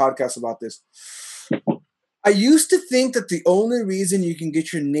doing another podcast about this. I used to think that the only reason you can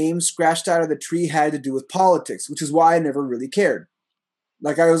get your name scratched out of the tree had to do with politics, which is why I never really cared.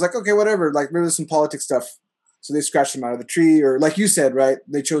 Like, I was like, okay, whatever. Like, maybe there's some politics stuff. So they scratched them out of the tree. Or like you said, right?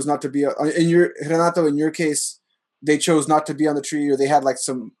 They chose not to be Renato, in your case, they chose not to be on the tree, or they had like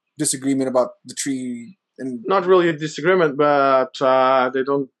some disagreement about the tree. And not really a disagreement, but they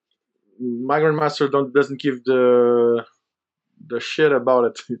don't. My grandmaster doesn't give the shit about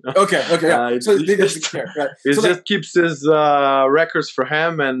it. You know? Okay. So they doesn't care, right? It so just keeps his records for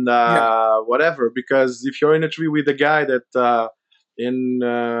him and whatever. Because if you're in a tree with a guy that in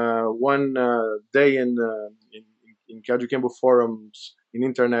one day in Kaju Kembo forums in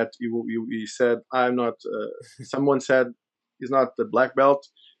internet, he said, "I'm not." Someone said he's not the black belt.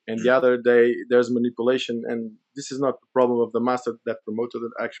 And the other day, there's manipulation, and this is not the problem of the master that promoted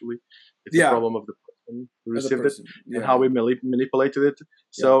it. Actually, it's the problem of the person who received it and how we manipulated it.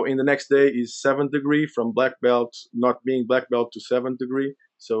 So in the next day is 7th degree from black belt, not being black belt to 7th degree.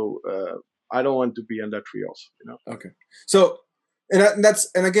 So I don't want to be on that tree also. You know. Okay. So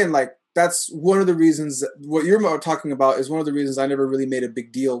and again, like that's one of the reasons what you're talking about is one of the reasons I never really made a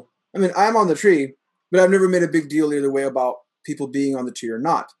big deal. I mean, I'm on the tree, but I've never made a big deal either way about people being on the tree or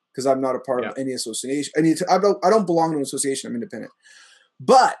not, because I'm not a part of any association. I don't belong to an association. I'm independent.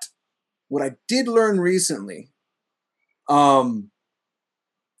 But what I did learn recently,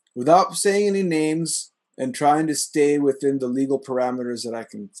 without saying any names and trying to stay within the legal parameters that I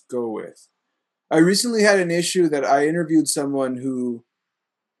can go with. I recently had an issue that I interviewed someone who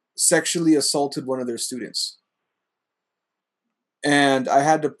sexually assaulted one of their students. And I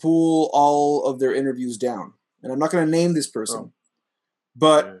had to pull all of their interviews down. And I'm not going to name this person.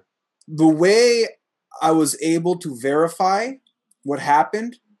 But the way I was able to verify what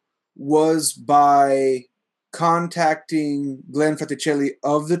happened was by contacting Glenn Fetticelli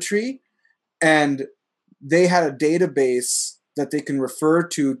of The Tree, and they had a database that they can refer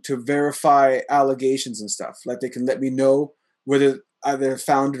to verify allegations and stuff. Like they can let me know whether they're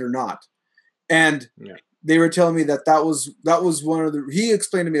founded or not. And they were telling me that was one of the. He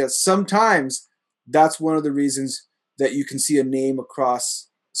explained to me that sometimes that's one of the reasons that you can see a name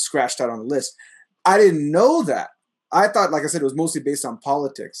scratched out on the list. I didn't know that. I thought, like I said, it was mostly based on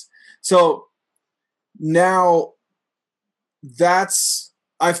politics. So now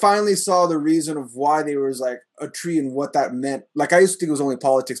I finally saw the reason of why there was like a tree and what that meant. Like I used to think it was only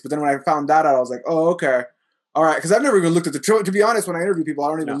politics, but then when I found that out, I was like, oh, okay. All right. Because I've never even looked at the tree. To be honest, when I interview people, I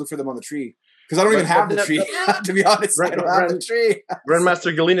don't even look for them on the tree. Because I don't even have the tree. To be honest, I don't have the tree.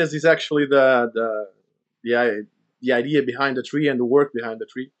 Grandmaster Galinas is actually the idea behind the tree and the work behind the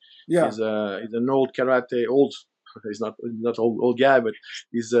tree. Yeah. He's an old karate, he's not old guy, but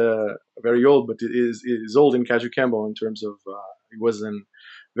he's very old, but is old in Kajukenbo in terms of, he was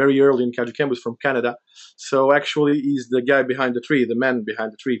very early in Kajukenbo, he's from Canada. So actually he's the guy behind the tree, the man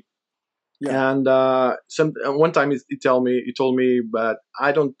behind the tree. Yeah. And one time he told me, but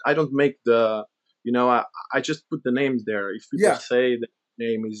I don't make the, I just put the names there. If people say the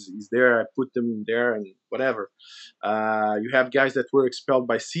name is there, I put them there and whatever. You have guys that were expelled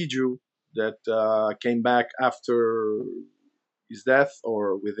by Siju that came back after his death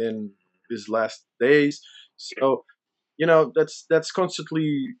or within his last days. So, that's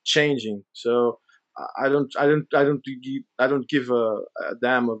constantly changing. So I don't give a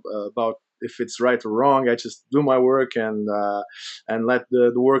damn about if it's right or wrong. I just do my work and let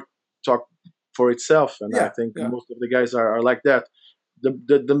the work talk for itself. And I think most of the guys are like that.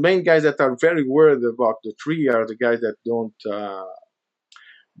 The main guys that are very worried about the tree are the guys that don't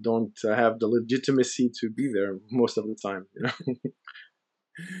have the legitimacy to be there most of the time.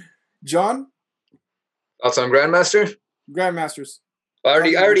 John? Thoughts on Grandmaster? Grandmasters. I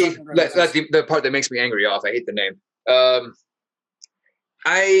already let the part that makes me angry off. I hate the name.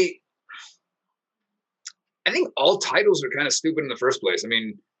 I think all titles are kind of stupid in the first place. I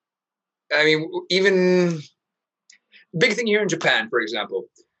mean, even big thing here in Japan, for example,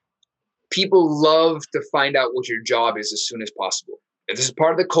 people love to find out what your job is as soon as possible. And this is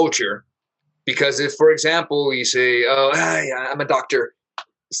part of the culture, because if, for example, you say, "Oh, I'm a doctor,"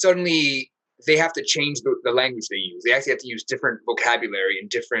 suddenly they have to change the language they use. They actually have to use different vocabulary and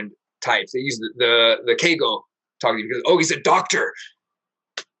different types. They use the Keigo talking because, oh, he's a doctor.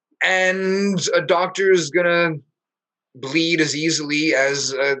 And a doctor is going to bleed as easily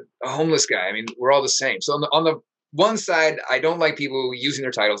as a homeless guy. I mean, we're all the same. So on the one side, I don't like people using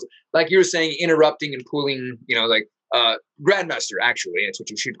their titles. Like you were saying, interrupting and pulling, Grandmaster, actually, that's what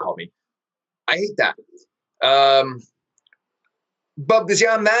you should call me. I hate that. But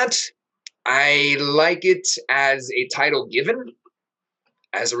beyond that, I like it as a title given,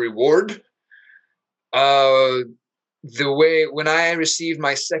 as a reward. The way when I received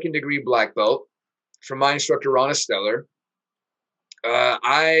my 2nd degree black belt from my instructor Ron Esteller,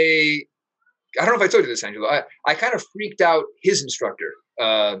 I don't know if I told you this, Angelo. I kind of freaked out his instructor.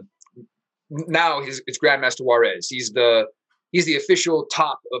 Now it's Grandmaster Juarez. He's the official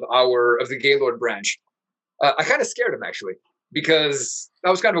top of the Gaylord branch. I kind of scared him actually, because I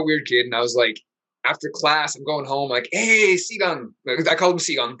was kind of a weird kid, and I was like, after class, I'm going home, like, hey, Sigang. I call him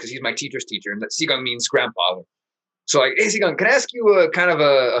Sigang because he's my teacher's teacher, and that Sigang means grandfather. So like, hey, Sigang, can I ask you a kind of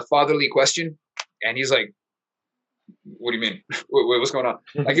a fatherly question? And he's like, what do you mean? What's going on?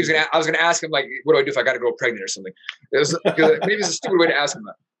 Like I was gonna ask him, like, what do I do if I got a girl pregnant or something? Maybe it's a stupid way to ask him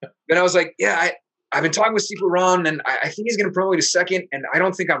that. Then I was like, yeah, I've been talking with Sifu Ron, and I think he's gonna promote me to 2nd, and I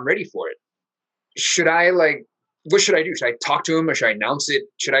don't think I'm ready for it. What should I do? Should I talk to him, or should I announce it?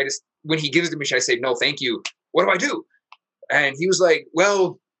 Should I just, when he gives it to me, should I say, no, thank you? What do I do? And he was like,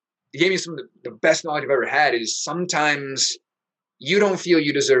 well, he gave me some of the best knowledge I've ever had is sometimes you don't feel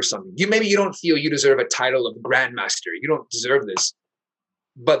you deserve something. Maybe you don't feel you deserve a title of Grandmaster. You don't deserve this.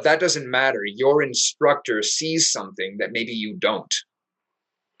 But that doesn't matter. Your instructor sees something that maybe you don't.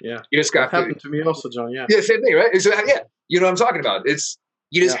 Yeah. You just got that happened to me also, John. Yeah. Yeah, same thing, right? So, yeah. You know what I'm talking about.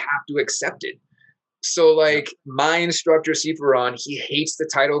 You just have to accept it. So like my instructor, Sifu Ron, he hates the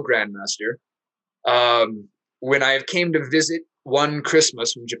title Grandmaster. When I came to visit one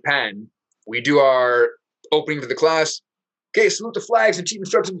Christmas from Japan, we do our opening for the class. Okay, salute the flags and chief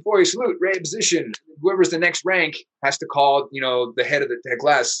instructors before you salute. Ready position. Whoever's the next rank has to call, the head of the head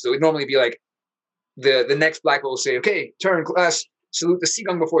class. So it'd normally be like the next black belt will say, okay, turn class, salute the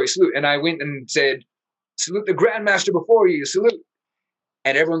Sigang before you salute. And I went and said, salute the Grandmaster before you salute.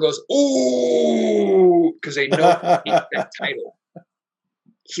 And everyone goes, ooh, because they know he hates that title.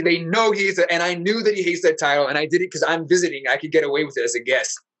 They know he hates it. And I knew that he hates that title. And I did it because I'm visiting. I could get away with it as a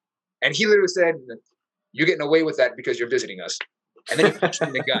guest. And he literally said, you're getting away with that because you're visiting us. And then he punched me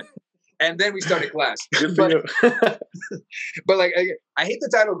in the gut. And then we started class. But like, I hate the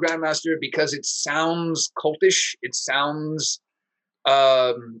title Grandmaster because it sounds cultish. It sounds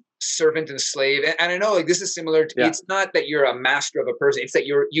servant and slave. And I know like this is similar to, it's not that you're a master of a person. It's that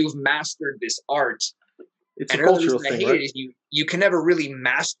you've mastered this art. It's and a cultural thing, I hate right? it is you can never really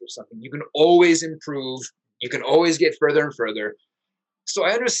master something. You can always improve. You can always get further and further. So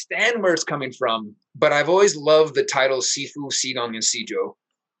I understand where it's coming from, but I've always loved the titles Sifu, Sigang, and Sijo.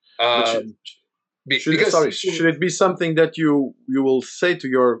 Should it be something that you will say to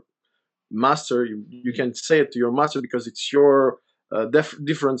your master? You can say it to your master because it's your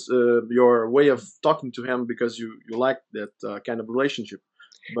difference, your way of talking to him because you like that kind of relationship.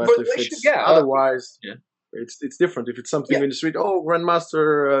 But if it's otherwise, it's different. If it's something in the street, oh,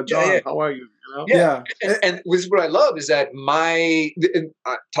 Grandmaster John, how are you? And what I love is that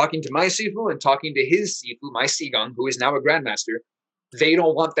talking to my Sifu and talking to his Sifu, my Sigang, who is now a Grandmaster, they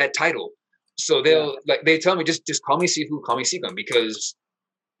don't want that title. So they tell me, just call me Sifu, call me Sigang, because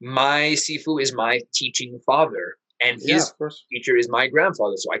my Sifu is my teaching father. And his teacher is my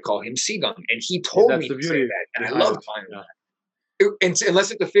grandfather, so I call him Sigang. And he told me to say that, and I love calling him that. And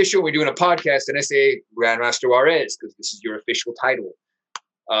unless it's official, we're doing a podcast, and I say Grandmaster Juarez because this is your official title.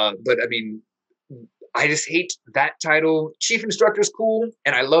 But I mean, I just hate that title. Chief Instructor is cool,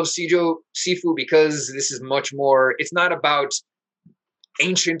 and I love Sifu because this is much more. It's not about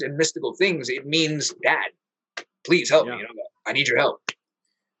ancient and mystical things. It means, Dad, please help me. I need your help.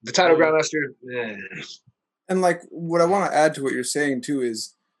 The title Grandmaster. And like, what I want to add to what you're saying too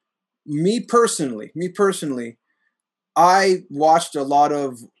is, me personally. I watched a lot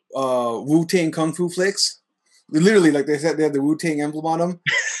of Wu-Tang Kung Fu flicks. Literally, like they said, they had the Wu-Tang emblem on them,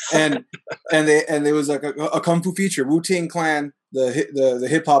 and there was like a Kung Fu feature. Wu-Tang Clan, the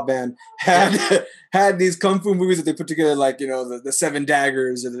hip hop band, had these Kung Fu movies that they put together, like the 7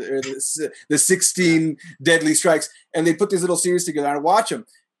 Daggers or the 16 Deadly Strikes, and they put these little series together. And I watch them,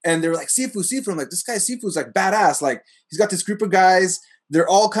 and they're like Sifu. I'm like, this guy Sifu's like badass. Like he's got this group of guys. They're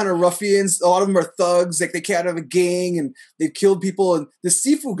all kind of ruffians. A lot of them are thugs. Like they came out of a gang and they've killed people. And the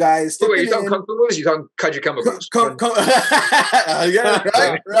Sifu guy is wait, you talking Kung Fu movies? You talking Kajukenbo movies?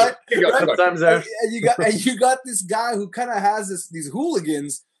 Right. Sometimes there. And you got this guy who kind of has these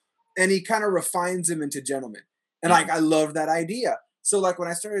hooligans, and he kind of refines them into gentlemen. And like I love that idea. So like when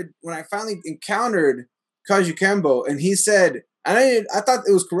I finally encountered Kajukenbo, and he said, and I thought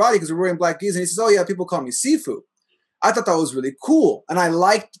it was karate because we're wearing black gis, and he says, "Oh yeah, people call me Sifu." I thought that was really cool. And I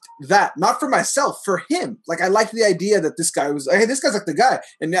liked that, not for myself, for him. Like, I liked the idea that this guy was, hey, this guy's like the guy.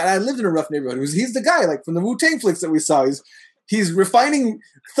 And I lived in a rough neighborhood. He's the guy, like from the Wu-Tang flicks that we saw. He's refining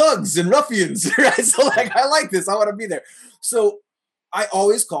thugs and ruffians, right? So, like, I like this. I want to be there. So I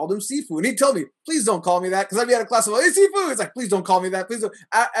always called him Sifu. And he'd tell me, please don't call me that. Because I'd be at a class of, hey, Sifu. He's like, please don't call me that. Please don't.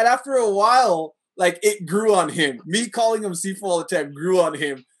 And after a while, like, it grew on him. Me calling him Sifu all the time grew on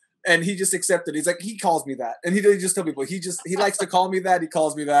him. And he just accepted. He's like, he calls me that. And he just tell people, he likes to call me that. He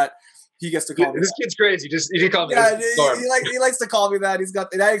calls me that. He gets to call me this that. Kid's crazy. He called me he likes to call me that.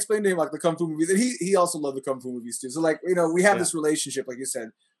 And I explained to him like the Kung Fu movies. And he also loved the Kung Fu movies too. So like, we have this relationship, like you said,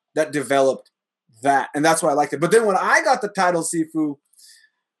 that developed that. And that's why I liked it. But then when I got the title Sifu,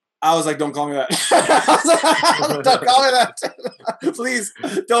 I was like, don't call me that. Don't call me that. Please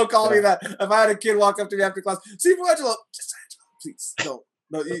don't call me that. If I had a kid walk up to me after class, Sifu Angelo, just Angelo, please don't.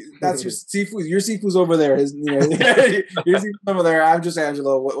 No, that's your Sifu. Your Sifu's over there. Your Sifu's over there. I'm just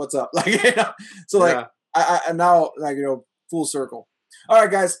Angelo. What's up? Like, so like, I now like full circle. All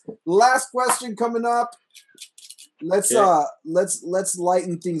right, guys. Last question coming up. Let's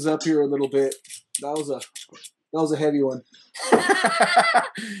lighten things up here a little bit. That was a heavy one.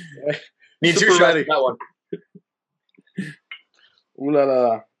 Need 2 shots for that one. Ooh la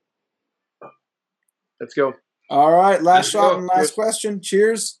la. Let's go. All right, last shot and last question.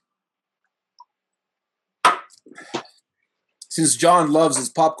 Cheers. Since John loves his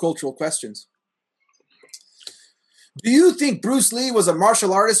pop cultural questions, do you think Bruce Lee was a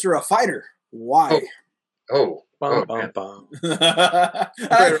martial artist or a fighter? Why? Oh, Bum, Oh, bum, man. bum.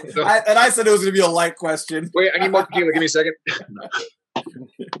 And I said it was going to be a light question. Wait, I need more tequila. Give me a second.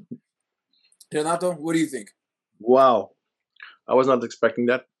 Renato, what do you think? Wow, I was not expecting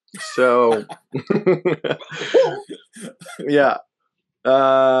that. So, yeah,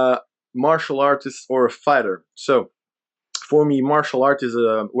 martial artist or a fighter. So, for me, martial art is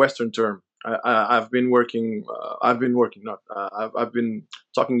a Western term. I've been working. I've been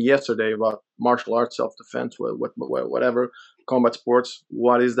talking yesterday about martial arts, self-defense, whatever, combat sports.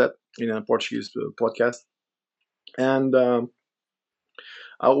 What is that in a Portuguese podcast? And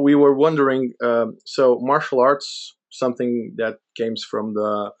we were wondering. So martial arts, something that came from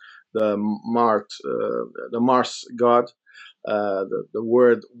the Mars god, the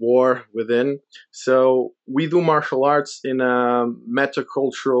word war within. So we do martial arts in a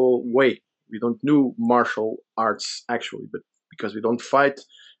metacultural way. We don't do martial arts actually, but because we don't fight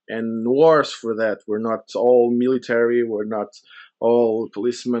and wars for that. We're not all military. We're not all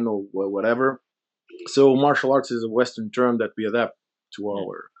policemen or whatever. So martial arts is a Western term that we adapt to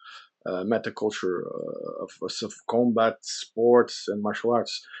our metaculture of combat sports and martial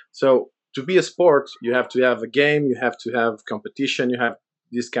arts. So to be a sport, you have to have a game, you have to have competition, you have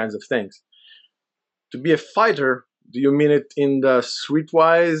these kinds of things. To be a fighter, do you mean it in the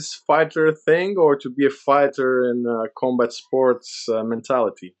streetwise fighter thing, or to be a fighter in combat sports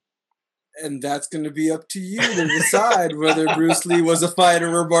mentality? And that's going to be up to you to decide whether Bruce Lee was a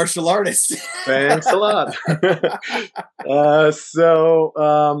fighter or martial artist. Thanks a lot.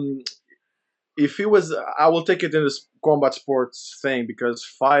 If he was, I will take it in this combat sports thing, because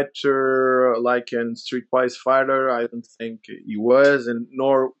fighter, like in streetwise fighter, I don't think he was, and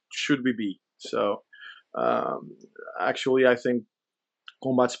nor should we be. So, actually, I think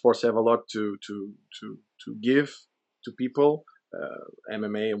combat sports have a lot to give to people.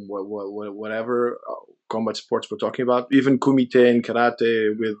 MMA and whatever combat sports we're talking about, even kumite and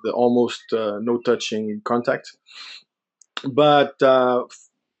karate with almost no touching contact. But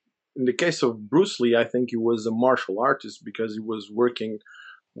in the case of Bruce Lee, I think he was a martial artist because he was working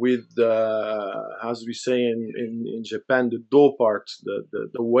with, as we say in Japan, the do part, the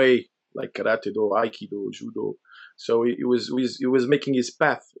way, like karate do, aikido, judo. So he was making his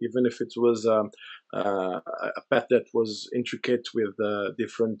path, even if it was a path that was intricate with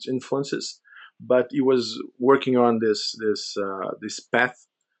different influences. But he was working on this path.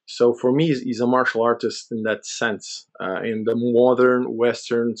 So for me, he's a martial artist in that sense, in the modern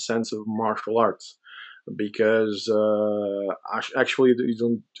Western sense of martial arts, because actually you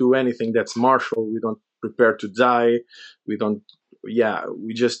don't do anything that's martial. We don't prepare to die. We don't. Yeah,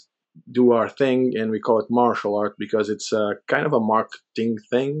 we just do our thing, and we call it martial art because it's kind of a marketing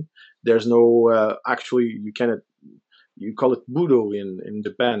thing. There's no actually you call it budo in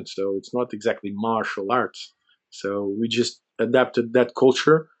Japan, so it's not exactly martial arts. So we just adapted that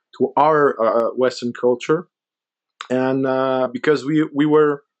culture to our Western culture, and because we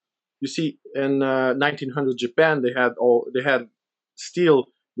were, you see, in 1900 Japan, they had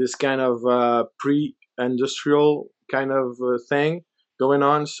still this kind of pre-industrial kind of thing going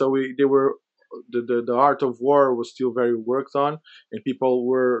on. So they were the art of war was still very worked on, and people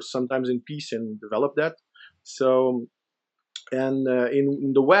were sometimes in peace and developed that. So, and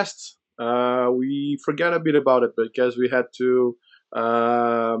in the West, we forget a bit about it because we had to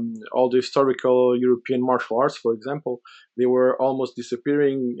all the historical European martial arts, for example, they were almost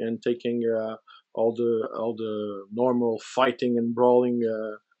disappearing and taking all the normal fighting and brawling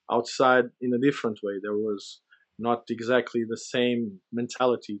outside in a different way. There was not exactly the same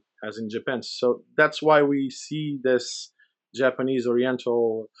mentality as in Japan. So that's why we see this Japanese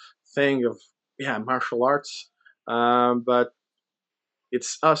Oriental thing of martial arts, but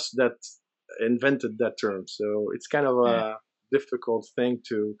it's us that invented that term. So it's kind of a difficult thing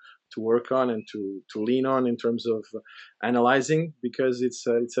to work on and to lean on in terms of analyzing, because it's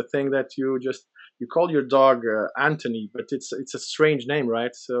a thing that you call your dog Anthony, but it's a strange name,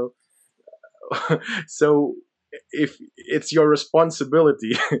 right? So so if it's your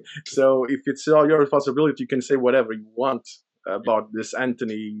responsibility, so if it's all your responsibility, you can say whatever you want about this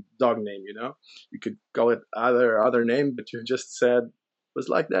Anthony dog name. You could call it other name, but you just said it was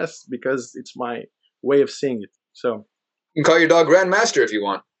like this because it's my way of seeing it. So you can call your dog Grandmaster if you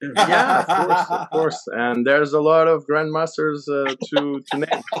want. Yeah, of course. And there's a lot of grandmasters to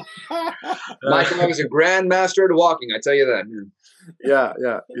name. My dog is a grandmaster at walking, I tell you that. Yeah,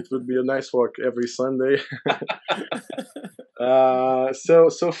 it would be a nice walk every Sunday. So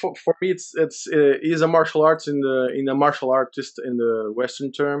for me, he's a martial arts in a martial artist in the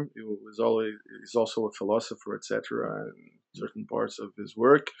Western term. He's also a philosopher, etc. certain parts of his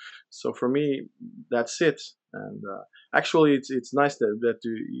work. So for me, that's it. And actually, it's nice that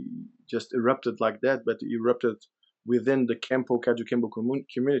you just erupted like that, but you erupted within the Kaju Kempo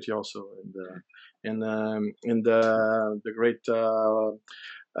community also, in the great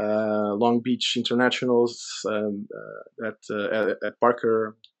Long Beach Internationals at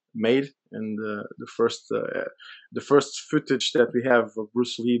Parker made, and the first footage that we have of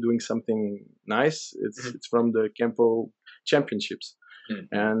Bruce Lee doing something nice. It's from the Kempo Championships,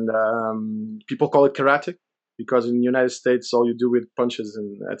 and people call it karate. Because in the United States, all you do with punches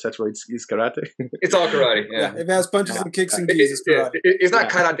and etc. is karate. It's all karate. Yeah, if it has punches and kicks and gis, it's karate. It's not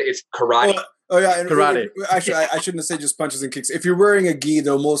karate; it's karate. Oh yeah, and karate. Actually, I shouldn't say just punches and kicks. If you're wearing a gi,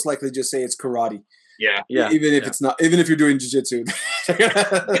 they'll most likely just say it's karate. Yeah. Even if it's not, even if you're doing jiu-jitsu,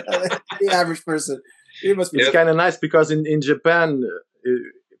 the average person, it must be. It's kind of nice because in Japan,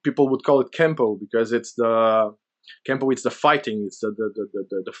 people would call it kempo because it's the Kempo, it's the fighting, it's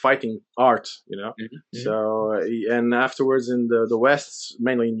the fighting art, you know. So and afterwards in the West,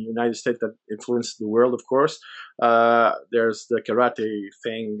 mainly in the United States, that influenced the world, of course. There's the karate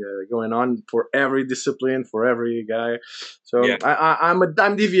thing going on for every discipline, for every guy. So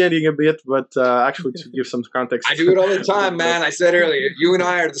I'm deviating a bit, but actually to give some context, I do it all the time, man. I said earlier, you and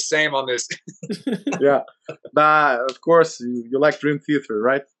I are the same on this. Yeah, but of course you like Dream Theater,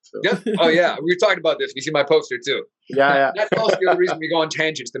 right? So. Yeah. Oh yeah, we were talking about this. You see my poster too. Yeah. That's also the other reason we go on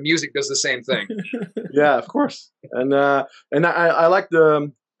tangents. The music does the same thing. Yeah, of course. And I like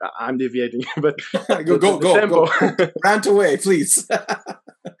the. I'm deviating, but go. Rant away, please.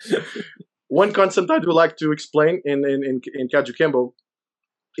 One concept I do like to explain in Kaju Kempo,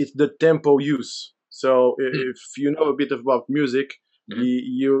 it's the tempo use. So if you know a bit about music,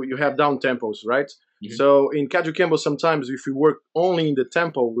 you have down tempos, right? So in Kaju Kempo, sometimes if you work only in the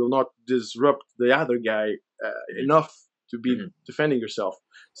tempo, will not disrupt the other guy enough to be defending yourself.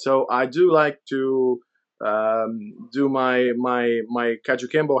 So I do like to do my Kaju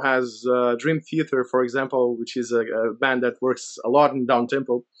Kempo has Dream Theater, for example, which is a band that works a lot in down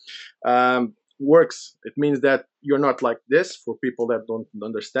tempo. Works. It means that you're not like this for people that don't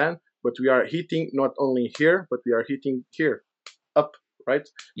understand, but we are hitting not only here, but we are hitting here, up. Right,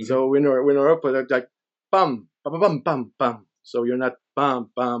 so when we're up, like bum, bum, bum, bum, bum. So you're not bum,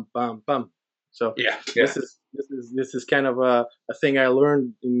 bum, bum, bum. So this is kind of a thing I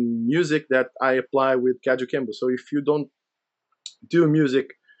learned in music that I apply with Kaju Kempo. So if you don't do music,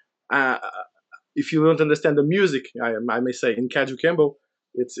 if you don't understand the music, I may say in Kaju Kempo,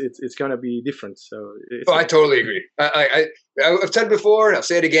 it's gonna be different. So I totally agree. I've said before, and I'll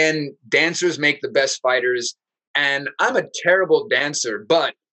say it again: dancers make the best fighters. And I'm a terrible dancer,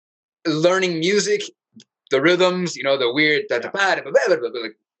 but learning music, the rhythms, the weird, like,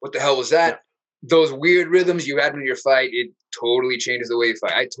 what the hell was that? Yeah. Those weird rhythms you add into your fight, it totally changes the way you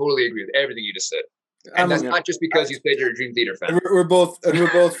fight. I totally agree with everything you just said. And that's not just because you said you're a Dream Theater fan. We're both.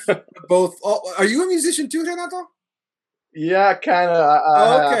 Oh, are you a musician too, Renato? Yeah, kind of.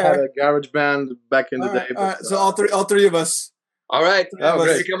 I had a garage band back in the day. But, so all three of us. All right.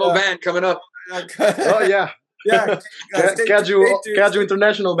 Great. Kempo band coming up. Oh, yeah. Yeah, Kaju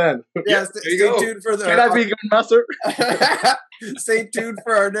International Band. Yeah, stay tuned for the. Can I be Grandmaster? Stay tuned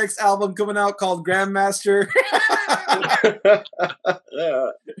for our next album coming out called Grandmaster.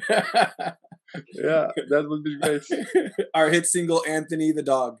 Yeah, that would be great. Our hit single, Anthony the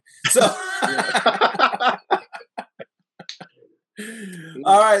Dog. So,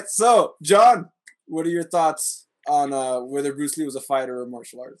 all right. So, John, what are your thoughts on whether Bruce Lee was a fighter or a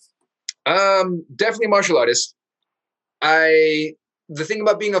martial artist? Definitely a martial artist. The thing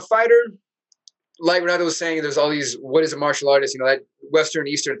about being a fighter, like Renato was saying, there's all these, what is a martial artist? That Western,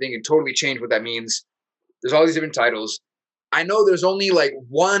 Eastern thing, it totally changed what that means. There's all these different titles. I know there's only like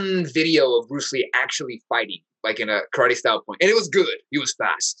one video of Bruce Lee actually fighting, like in a karate style point. And it was good. He was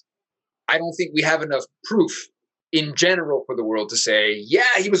fast. I don't think we have enough proof in general for the world to say,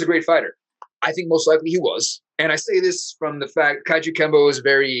 yeah, he was a great fighter. I think most likely he was. And I say this from the fact Kaju Kempo is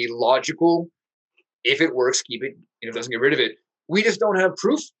very logical. If it works, keep it. If it doesn't, get rid of it. We just don't have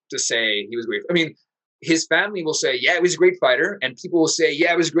proof to say he was great. I mean, his family will say, yeah, he was a great fighter. And people will say,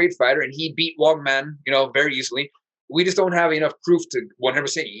 yeah, he was a great fighter. And he beat Wong Man, very easily. We just don't have enough proof to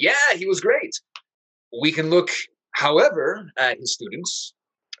 100%, yeah, he was great. We can look, however, at his students.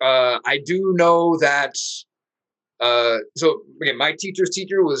 I do know that, so again, my teacher's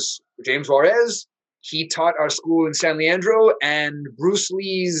teacher was James Juarez. He taught our school in San Leandro, and Bruce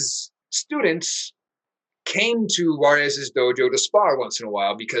Lee's students came to Juarez's dojo to spar once in a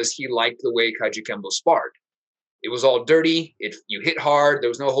while because he liked the way Kaju Kempo sparred. It was all dirty. You hit hard. There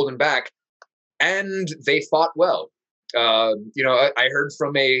was no holding back. And they fought well. I heard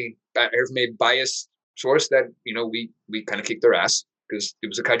from a biased source that we kind of kicked their ass because it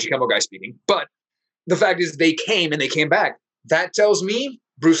was a Kaiji Kembo guy speaking. But the fact is, they came and they came back. That tells me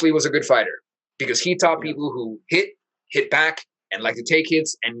Bruce Lee was a good fighter because he taught people who hit back, and like to take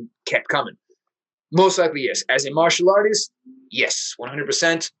hits and kept coming. Most likely, yes. As a martial artist, yes,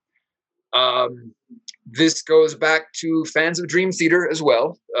 100%. This goes back to fans of Dream Theater as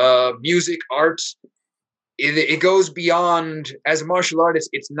well. Music, art, it goes beyond. As a martial artist,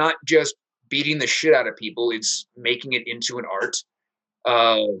 it's not just beating the shit out of people. It's making it into an art.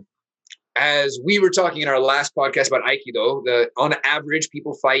 As we were talking in our last podcast about Aikido, on average,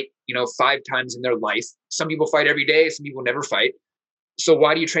 people fight, 5 times in their life. Some people fight every day. Some people never fight. So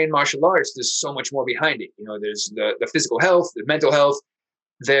why do you train martial arts? There's so much more behind it. There's the physical health, the mental health.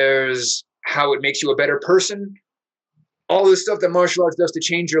 There's how it makes you a better person. All the stuff that martial arts does to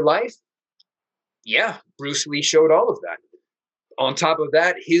change your life. Yeah, Bruce Lee showed all of that. On top of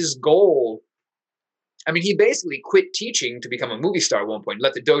that, his goal, he basically quit teaching to become a movie star at one point,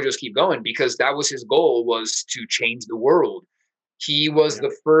 let the dojos keep going, because that was his goal, was to change the world. He was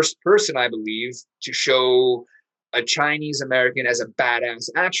the first person, I believe, to show a Chinese American as a badass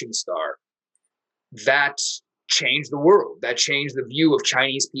action star. That changed the world. That changed the view of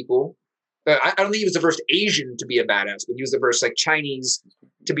Chinese people. I don't think he was the first Asian to be a badass, but he was the first Chinese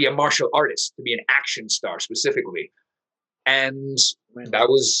to be a martial artist, to be an action star specifically. And that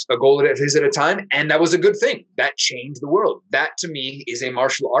was a goal of his at a time, and that was a good thing. That changed the world. That, to me, is a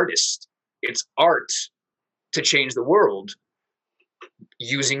martial artist. It's art to change the world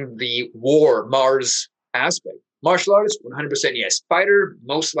using the war, Mars aspect. Martial artist, 100% yes. Fighter,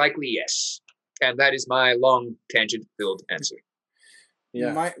 most likely yes. And that is my long tangent-filled answer.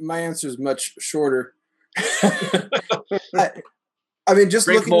 Yeah, my answer is much shorter. Just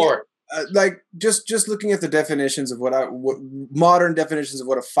Drink looking more. Just looking at the definitions of what modern definitions of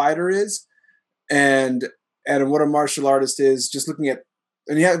what a fighter is, and what a martial artist is. Just looking at,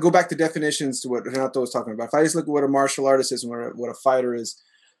 and you have to go back to definitions to what Renato was talking about. If I just look at what a martial artist is and what a fighter is,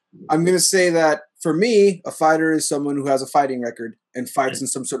 I'm going to say that for me, a fighter is someone who has a fighting record and fights in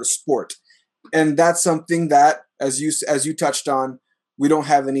some sort of sport, and that's something that, as you touched on, we don't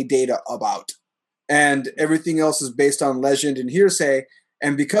have any data about, and everything else is based on legend and hearsay.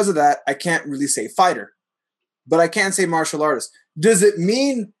 And because of that, I can't really say fighter, but I can say martial artist. Does it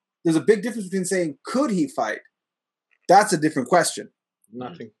mean there's a big difference between saying could he fight? That's a different question.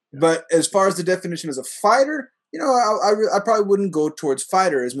 Nothing. But as far as the definition as a fighter, I probably wouldn't go towards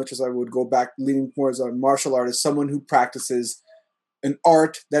fighter as much as I would go back leaning towards a martial artist, someone who practices an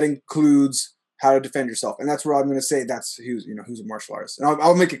art that includes how to defend yourself. And that's where I'm going to say that's who's a martial artist. And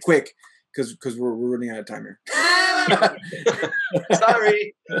I'll make it quick because we're running out of time here.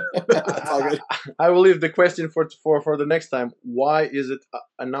 Sorry. That's all good. I will leave the question for the next time. Why is it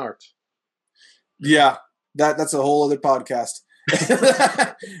an art? Yeah, that's a whole other podcast.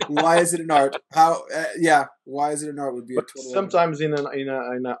 Why is it an art? How? Why is it an art? Would be. But sometimes in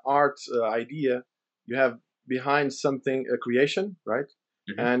an art idea, you have behind something a creation, right?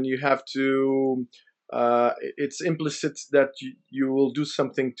 Mm-hmm. And you have to. It's implicit that you will do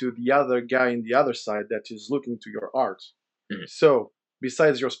something to the other guy in the other side that is looking to your art. Mm-hmm. So,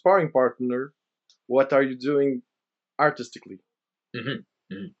 besides your sparring partner, what are you doing artistically? Mm-hmm.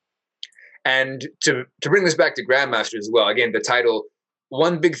 Mm-hmm. And to bring this back to Grandmaster as well, again, the title,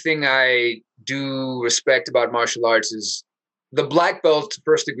 one big thing I do respect about martial arts is the black belt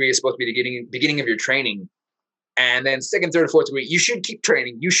first degree is supposed to be the beginning of your training. And then second, third, fourth degree, you should keep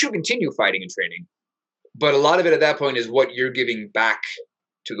training. You should continue fighting and training. But a lot of it at that point is what you're giving back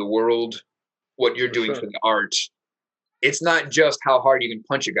to the world, what you're doing for the art. It's not just how hard you can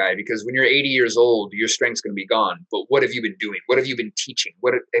punch a guy, because when you're 80 years old, your strength's going to be gone. But what have you been doing? What have you been teaching?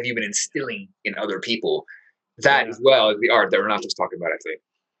 What have you been instilling in other people? That as well is the art that we're not just talking about, I think.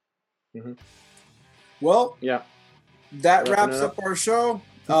 Mm-hmm. Well, that wraps up our show.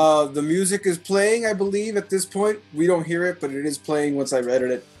 The music is playing, I believe, at this point. We don't hear it, but it is playing once I've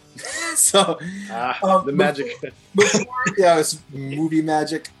edited it. So the magic. It's movie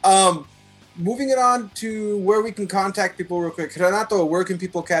magic. Moving it on to where we can contact people real quick. Renato, where can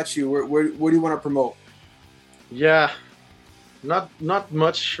people catch you? Where do you want to promote? Yeah, not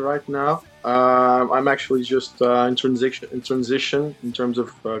much right now. I'm actually just in transition in terms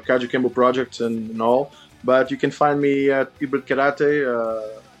of Kaiju Kembo projects and all. But you can find me at Hybrid Karate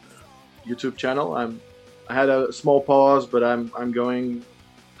YouTube channel. I had a small pause, but I'm going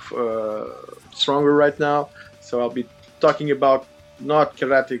stronger right now. So I'll be talking about not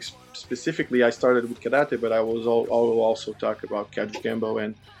karate specifically. I started with karate, but I will also talk about Kaiju Kembo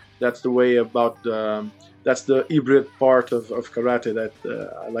and that's the way about that's the hybrid part of karate that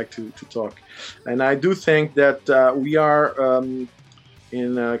I like to talk. And I do think that we are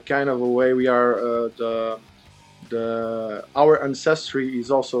in a kind of a way we are our ancestry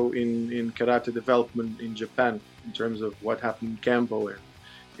is also in karate development in Japan in terms of what happened in Kambo and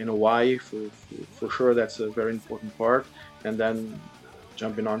in Hawaii for sure. That's a very important part, and then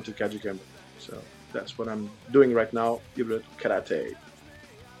jumping on to Kaiju Kembo. So that's what I'm doing right now, hybrid karate.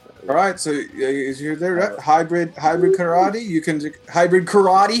 All right, so you're there, right? Hybrid karate. You can hybrid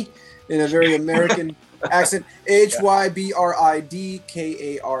karate in a very American accent. HYBRIDKARATE.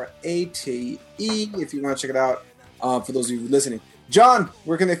 If you want to check it out, for those of you listening. John,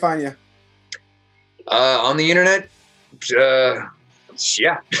 where can they find you? On the internet,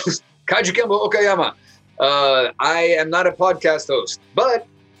 yeah, Kaiju Kembo Okayama. I am not a podcast host, but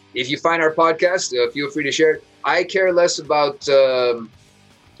if you find our podcast, feel free to share it. I care less about.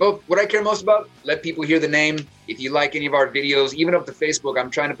 What I care most about, let people hear the name. If you like any of our videos, even up to Facebook,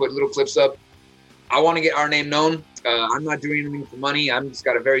 I'm trying to put little clips up. I want to get our name known. I'm not doing anything for money. I'm just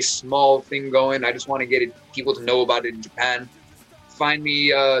got a very small thing going. I just want to get people to know about it in Japan. Find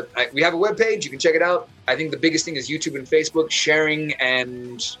me. We have a webpage. You can check it out. I think the biggest thing is YouTube and Facebook, sharing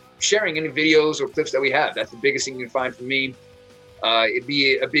any videos or clips that we have. That's the biggest thing you can find from me. It'd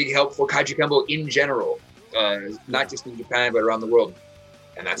be a big help for Kaiju Kembo in general, not just in Japan, but around the world.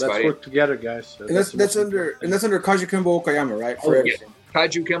 And let's work together, guys. And that's under Kaiju Kembo Okayama, right? For everything.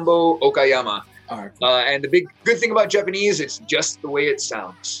 Kaiju Kembo Okayama. All right. And the big good thing about Japanese, it's just the way it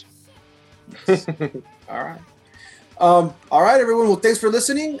sounds. All right. All right, everyone. Well, thanks for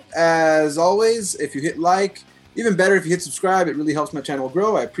listening. As always, if you hit like, even better if you hit subscribe, it really helps my channel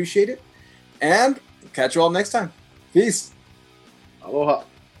grow. I appreciate it. And catch you all next time. Peace. Aloha.